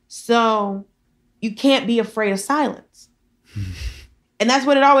 So you can't be afraid of silence. And that's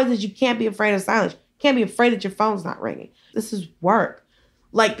what it always is. You can't be afraid of silence. You can't be afraid that your phone's not ringing. This is work.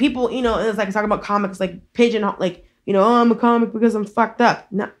 Like, people, it's like talking about comics, like pigeonhole, like, oh, I'm a comic because I'm fucked up.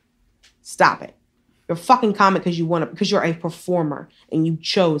 No, stop it. You're a fucking comic because you're a performer and you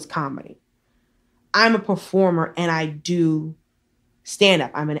chose comedy. I'm a performer and I do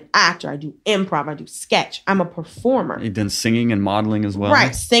stand-up. I'm an actor. I do improv. I do sketch. I'm a performer. You've done singing and modeling as well.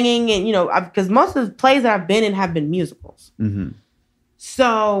 Right. Singing and, because most of the plays that I've been in have been musicals. Mm-hmm.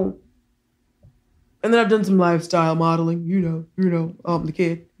 So, and then I've done some lifestyle modeling, I'm the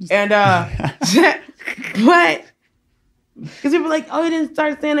kid. And, but, because people are like, oh, you didn't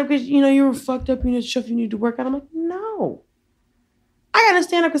start stand-up because, you were fucked up, stuff you need to work out. I'm like, no. I got to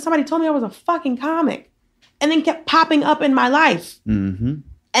stand up because somebody told me I was a fucking comic and then kept popping up in my life. Mm-hmm.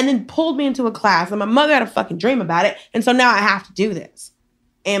 And then pulled me into a class. And my mother had a fucking dream about it. And so now I have to do this.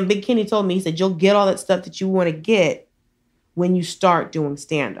 And Big Kenny told me, he said, you'll get all that stuff that you want to get when you start doing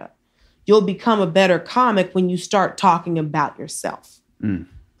stand-up. You'll become a better comic when you start talking about yourself. Mm.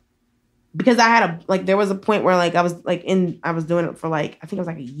 Because I had there was a point where I was doing it for I think it was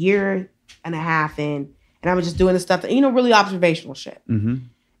a year and a half in, and I was just doing the stuff that, really observational shit. Mm-hmm.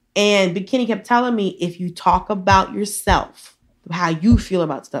 And Big Kenny kept telling me, if you talk about yourself, how you feel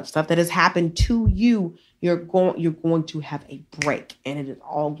about stuff that has happened to you, you're going to have a break, and it is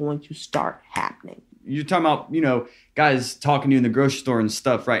all going to start happening. You're talking about, guys talking to you in the grocery store and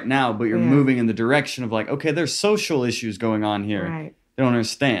stuff right now, but you're moving in the direction of okay, there's social issues going on here. Right. They don't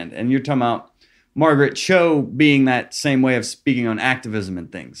understand. And you're talking about Margaret Cho being that same way of speaking on activism and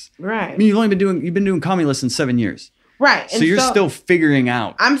things. Right. I mean, you've been doing comedy less than 7 years. Right. So you're still figuring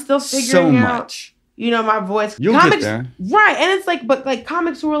out. I'm still figuring out. So much. My voice. You'll get there. Right. And it's but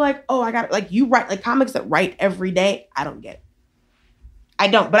comics who are oh, I got it. You write, comics that write every day, I don't get it. I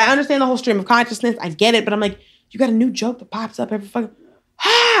don't. But I understand the whole stream of consciousness. I get it. But I'm you got a new joke that pops up every fucking,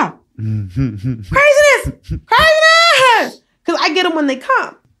 how? Craziness! Because I get them when they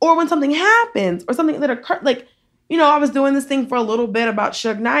come. Or when something happens. Or something that occurs. I was doing this thing for a little bit about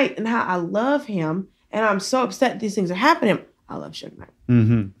Suge Knight and how I love him. And I'm so upset these things are happening. I love Suge Knight.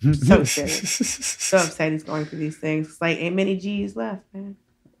 Mm-hmm. So serious. So upset he's going through these things. It's ain't many G's left, man.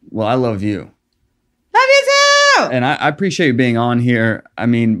 Well, I love you. Love you too! And I appreciate you being on here. I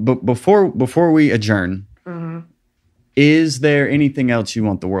mean, before we adjourn, is there anything else you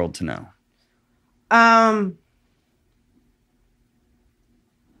want the world to know? I'm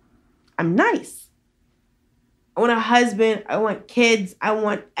nice. I want a husband. I want kids. I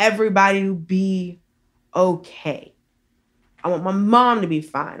want everybody to be okay. I want my mom to be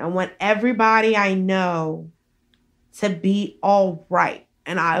fine. I want everybody I know to be all right.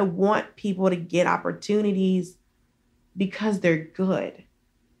 And I want people to get opportunities because they're good.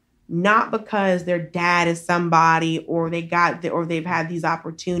 Not because their dad is somebody or they've had these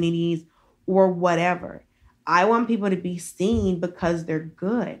opportunities or whatever. I want people to be seen because they're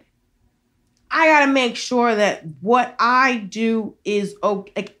good. I got to make sure that what I do is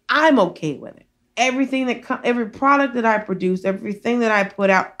okay. I'm okay with it. Everything every product that I produce, everything that I put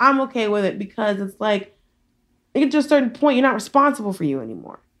out, I'm okay with it because it's it gets to a certain point, you're not responsible for you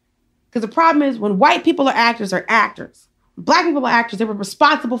anymore. Because the problem is when white people are actors. When black people are actors, they were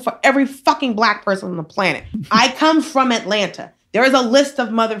responsible for every fucking black person on the planet. I come from Atlanta. There is a list of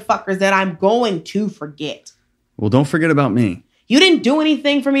motherfuckers that I'm going to forget. Well, don't forget about me. You didn't do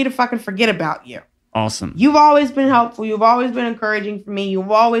anything for me to fucking forget about you. Awesome. You've always been helpful. You've always been encouraging for me.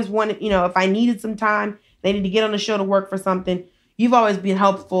 You've always wanted, if I needed some time, they need to get on the show to work for something. You've always been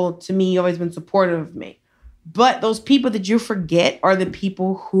helpful to me. You've always been supportive of me. But those people that you forget are the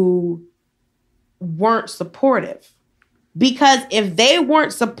people who weren't supportive. Because if they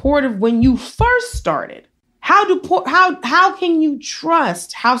weren't supportive when you first started, how can you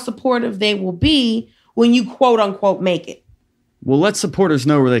trust how supportive they will be when you quote unquote make it? Well, let supporters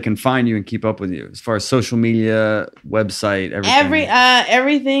know where they can find you and keep up with you as far as social media, website, everything.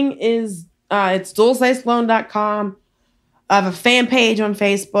 Everything is, it's dulcesloan.com. I have a fan page on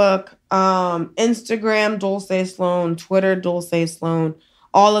Facebook. Instagram, Dulcé Sloan, Twitter, Dulcé Sloan,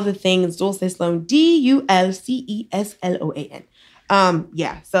 all of the things, Dulcé Sloan, DULCESLOAN.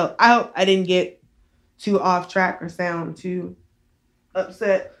 Yeah, so I hope I didn't get too off track or sound too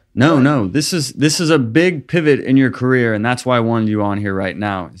upset. No. This is a big pivot in your career, and that's why I wanted you on here right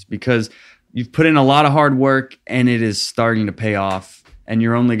now. Is because you've put in a lot of hard work, and it is starting to pay off, and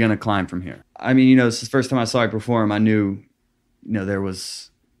you're only going to climb from here. I mean, this is the first time I saw you perform. I knew, there was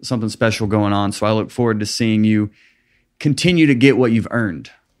something special going on. So I look forward to seeing you continue to get what you've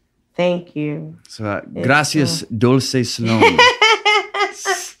earned. Thank you. So, gracias, Dulcé Sloan.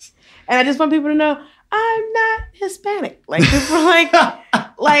 And I just want people to know I'm not Hispanic. Like, people are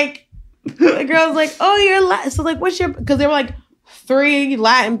like the girl's like, oh, you're Latin. So like, what's your? Because there were like 3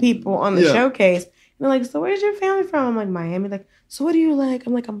 Latin people on the showcase. And they're like, so where's your family from? I'm like, Miami. Like, so what do you like?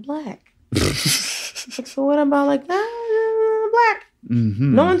 I'm like, I'm black. Like, so what about like that? I'm black.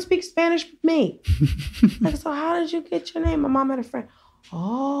 Mm-hmm. No one speaks Spanish with me. Like, so how did you get your name? My mom had a friend.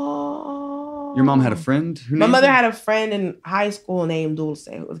 Oh. Your mom had a friend? My mother had a friend in high school named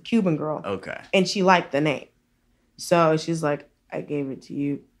Dulcé. It was a Cuban girl. Okay. And she liked the name. So she's like, I gave it to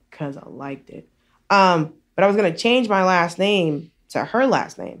you because I liked it. But I was going to change my last name to her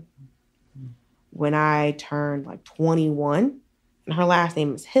last name when I turned like 21. And her last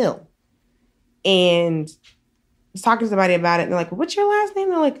name is Hill. And I was talking to somebody about it. And they're like, well, what's your last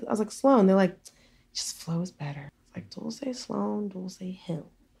name? I was like, Sloan. They're like, it just flows better. It's like Dulcé Sloan, Dulcé Hill.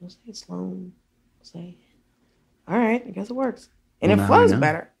 Dulcé Sloan, Dulcé. All right, I guess it works. And it flows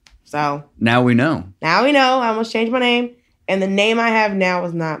better. So now we know. Now we know. I almost changed my name. And the name I have now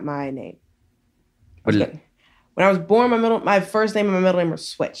is not my name. When I was born, my first name and my middle name were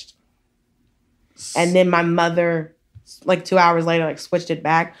switched. And then my mother, like 2 hours later, like switched it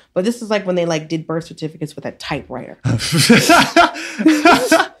back. But this is like when they like did birth certificates with a typewriter.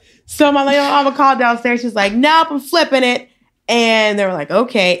 So my little mama called downstairs. She's like, nope, I'm flipping it. And they were like,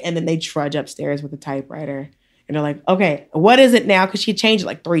 okay. And then they trudge upstairs with a typewriter. And they're like, okay, what is it now? Because she changed it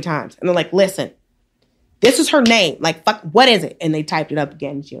like 3 times. And they're like, listen, this is her name. Like, fuck, what is it? And they typed it up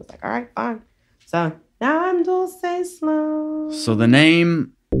again. And she was like, all right, fine. So now I'm Dulcé Sloan. So the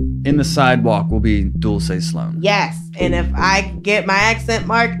name in the sidewalk will be Dulcé Sloan. Yes. And if I could get my accent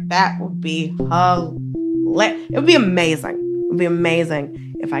mark, that would be hilarious. It would be amazing. It would be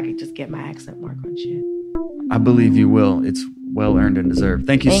amazing if I could just get my accent mark on shit. I believe you will. It's well earned and deserved.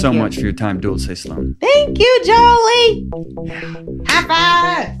 Thank you so much for your time, Dulcé Sloan. Thank you, Jolie. High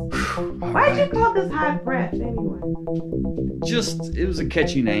five. Why'd you call this High Breath anyway? Just, it was a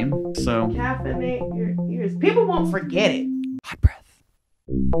catchy name, so. Caffeinate your ears. People won't forget it. High Breath.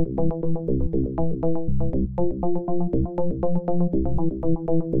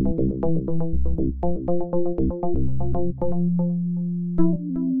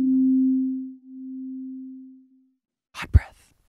 High Breath.